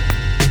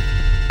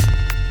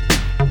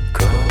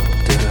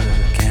 Colder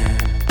again.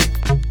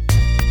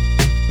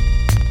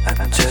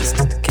 I'm just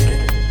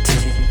getting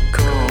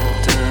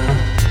colder.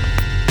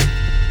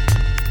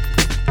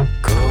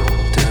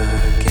 Colder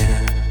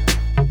again.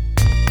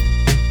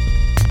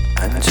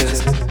 I'm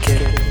just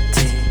getting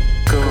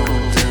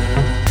colder.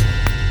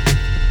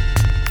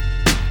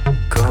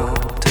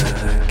 Colder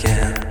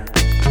again.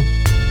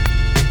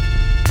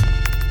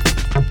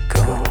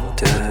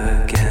 Colder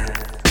again.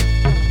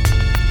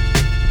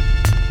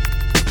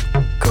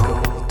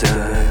 Colder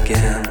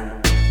again.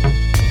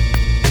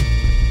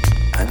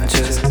 I'm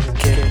just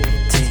getting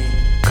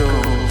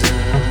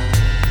colder.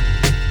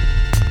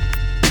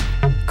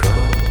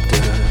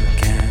 Colder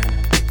again.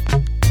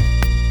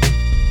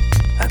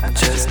 I'm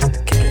just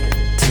getting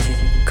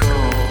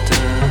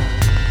colder.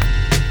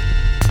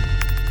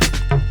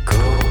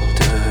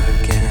 Colder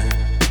again.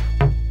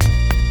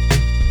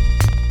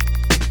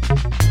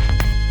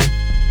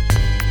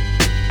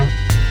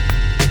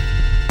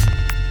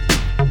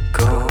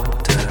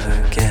 Colder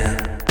again.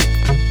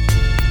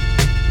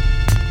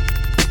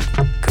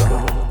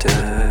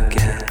 Colder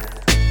again.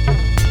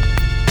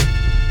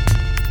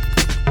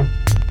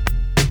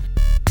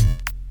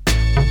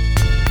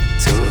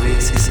 So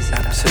this is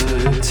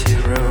absolute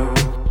zero,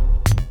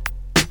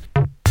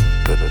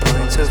 but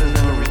point of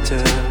no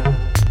return.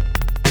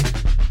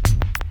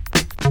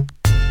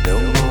 No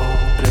more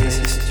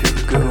places to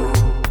go,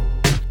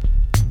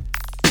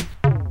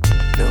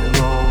 no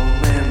more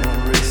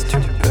memories to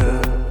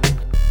burn.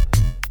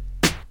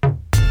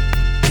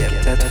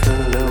 Kept at the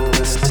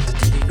lowest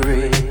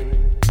degree,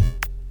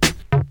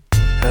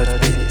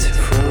 heartbeat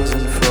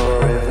frozen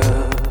forever,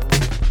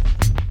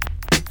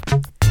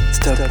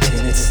 stopped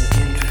in its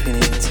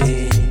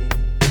infinity.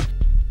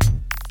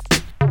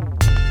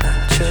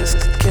 I'm just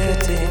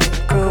getting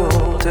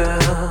colder.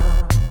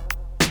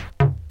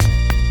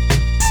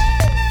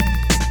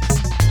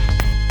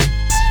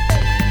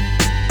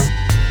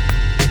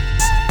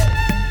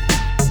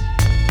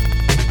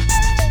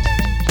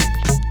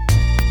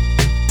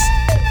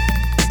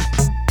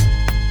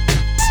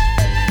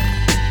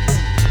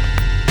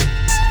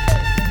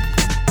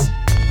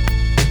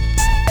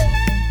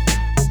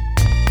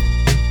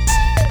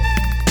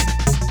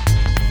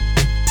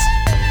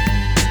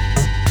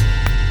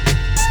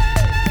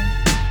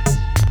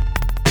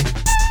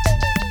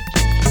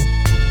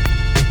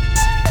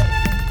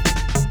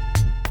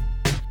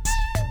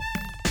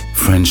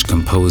 French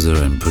composer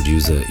and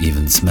producer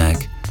Even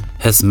Smack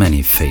has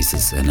many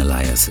faces and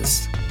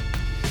aliases.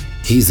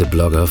 He's a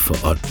blogger for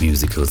odd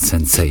musical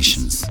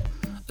sensations,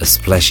 a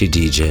splashy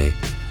DJ,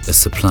 a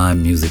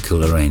sublime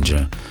musical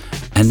arranger,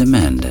 and a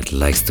man that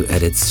likes to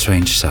edit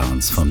strange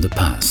sounds from the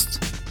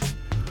past.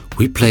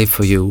 We play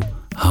for you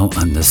How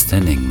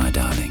Understanding, My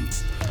Darling,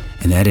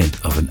 an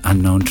edit of an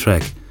unknown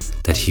track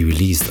that he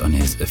released on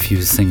his A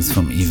Few Things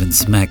from Even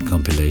Smack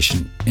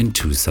compilation in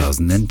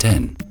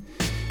 2010.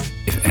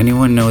 If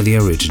anyone knows the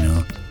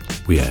original,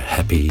 we are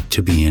happy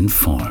to be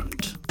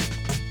informed.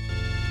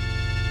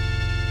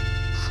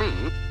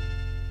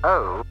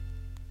 C-O-L-D-E-R.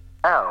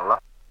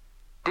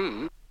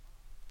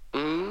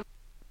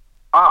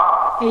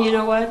 Hey, you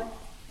know what?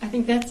 I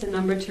think that's a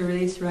number to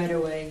release right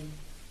away.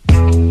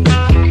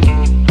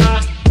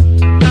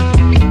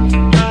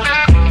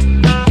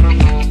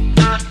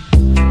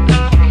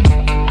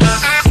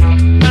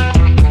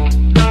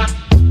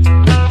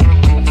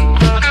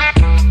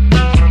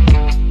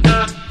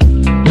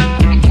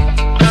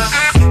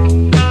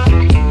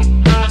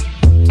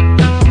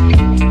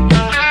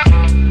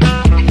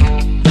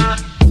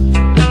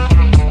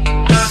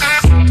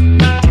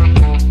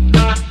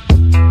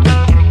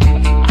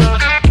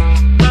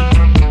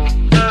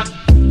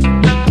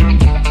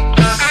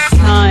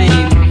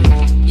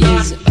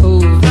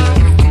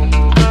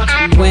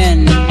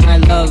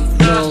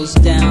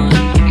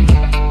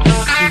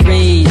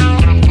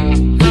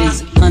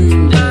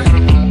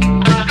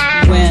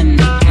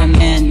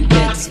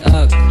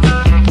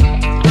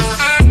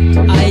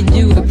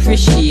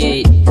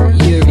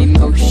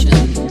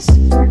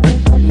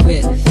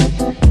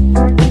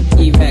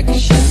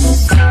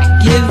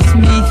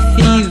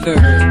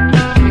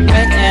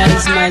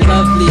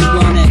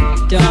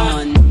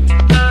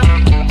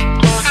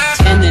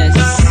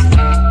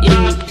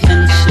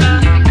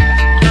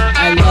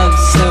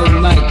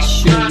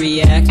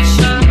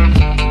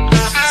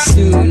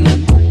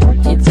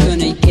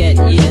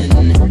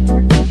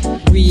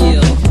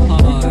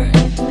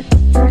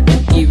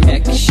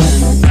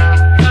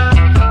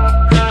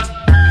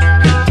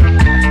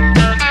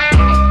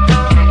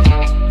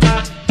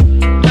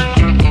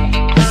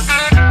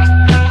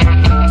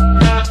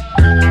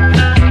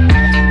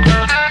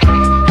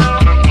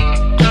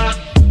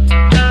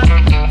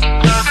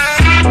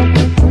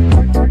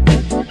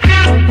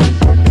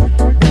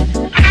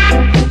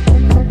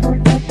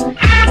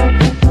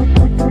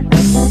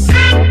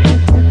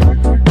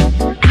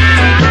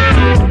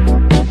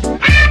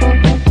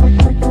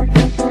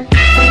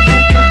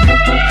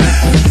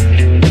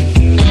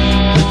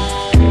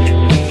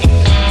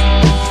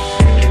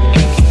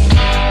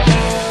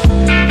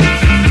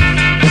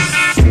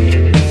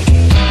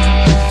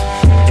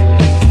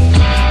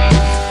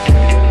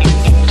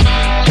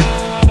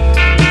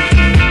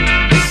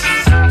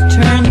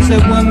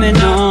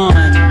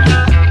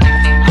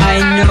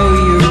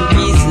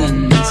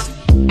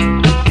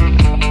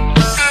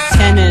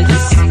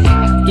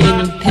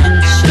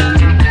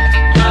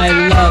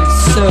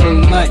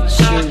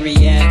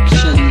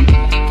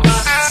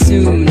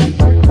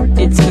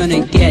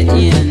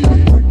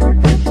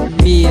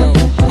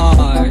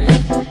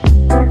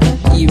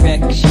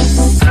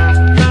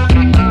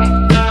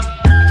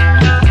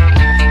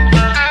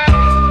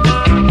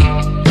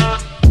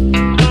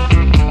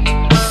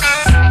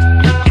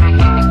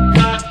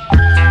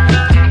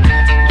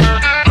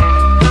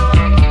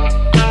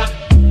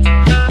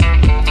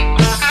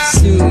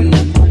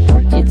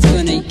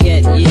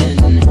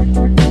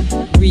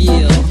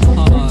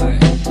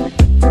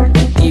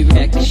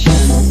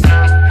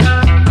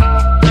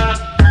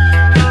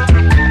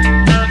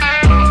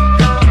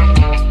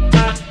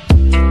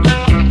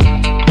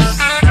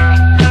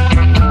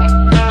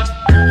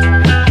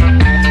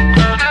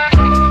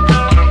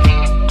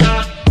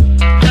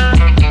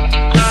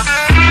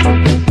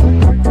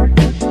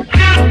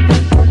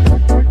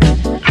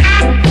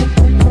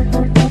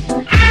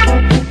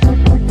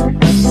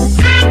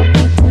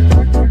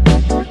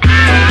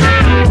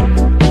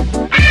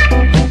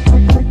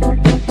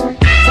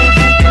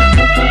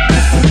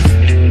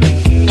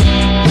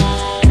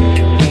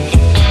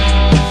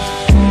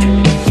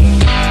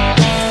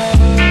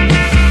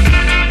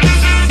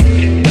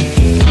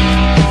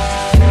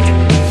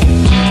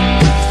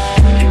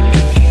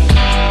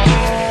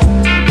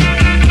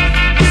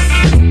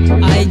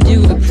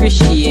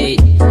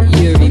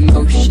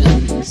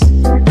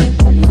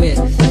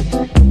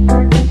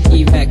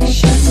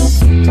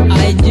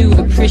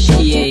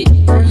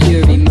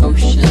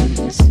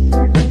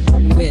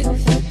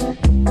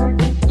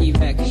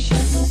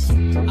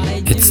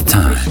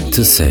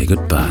 To say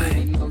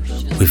goodbye.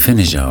 We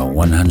finish our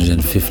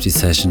 150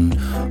 session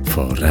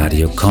for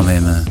Radio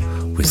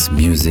Comeme with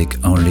music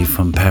only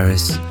from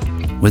Paris,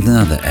 with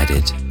another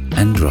edit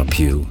and drop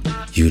you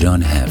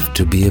Don't Have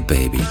to Be a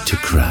Baby to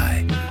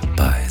Cry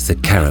by The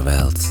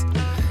Caravels,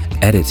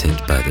 edited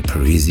by the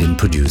Parisian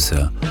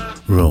producer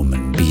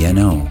Roman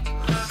B&O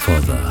for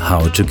the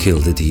How to Kill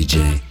the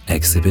DJ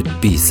Exhibit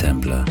B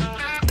sampler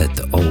that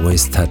the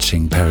always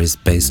touching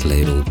Paris-based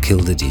label Kill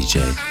the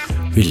DJ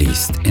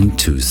released in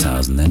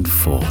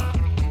 2004.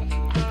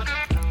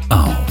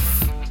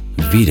 Auf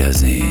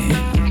Wiedersehen.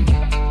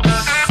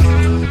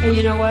 Hey,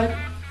 you know what?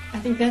 I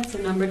think that's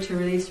a number to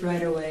release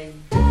right away.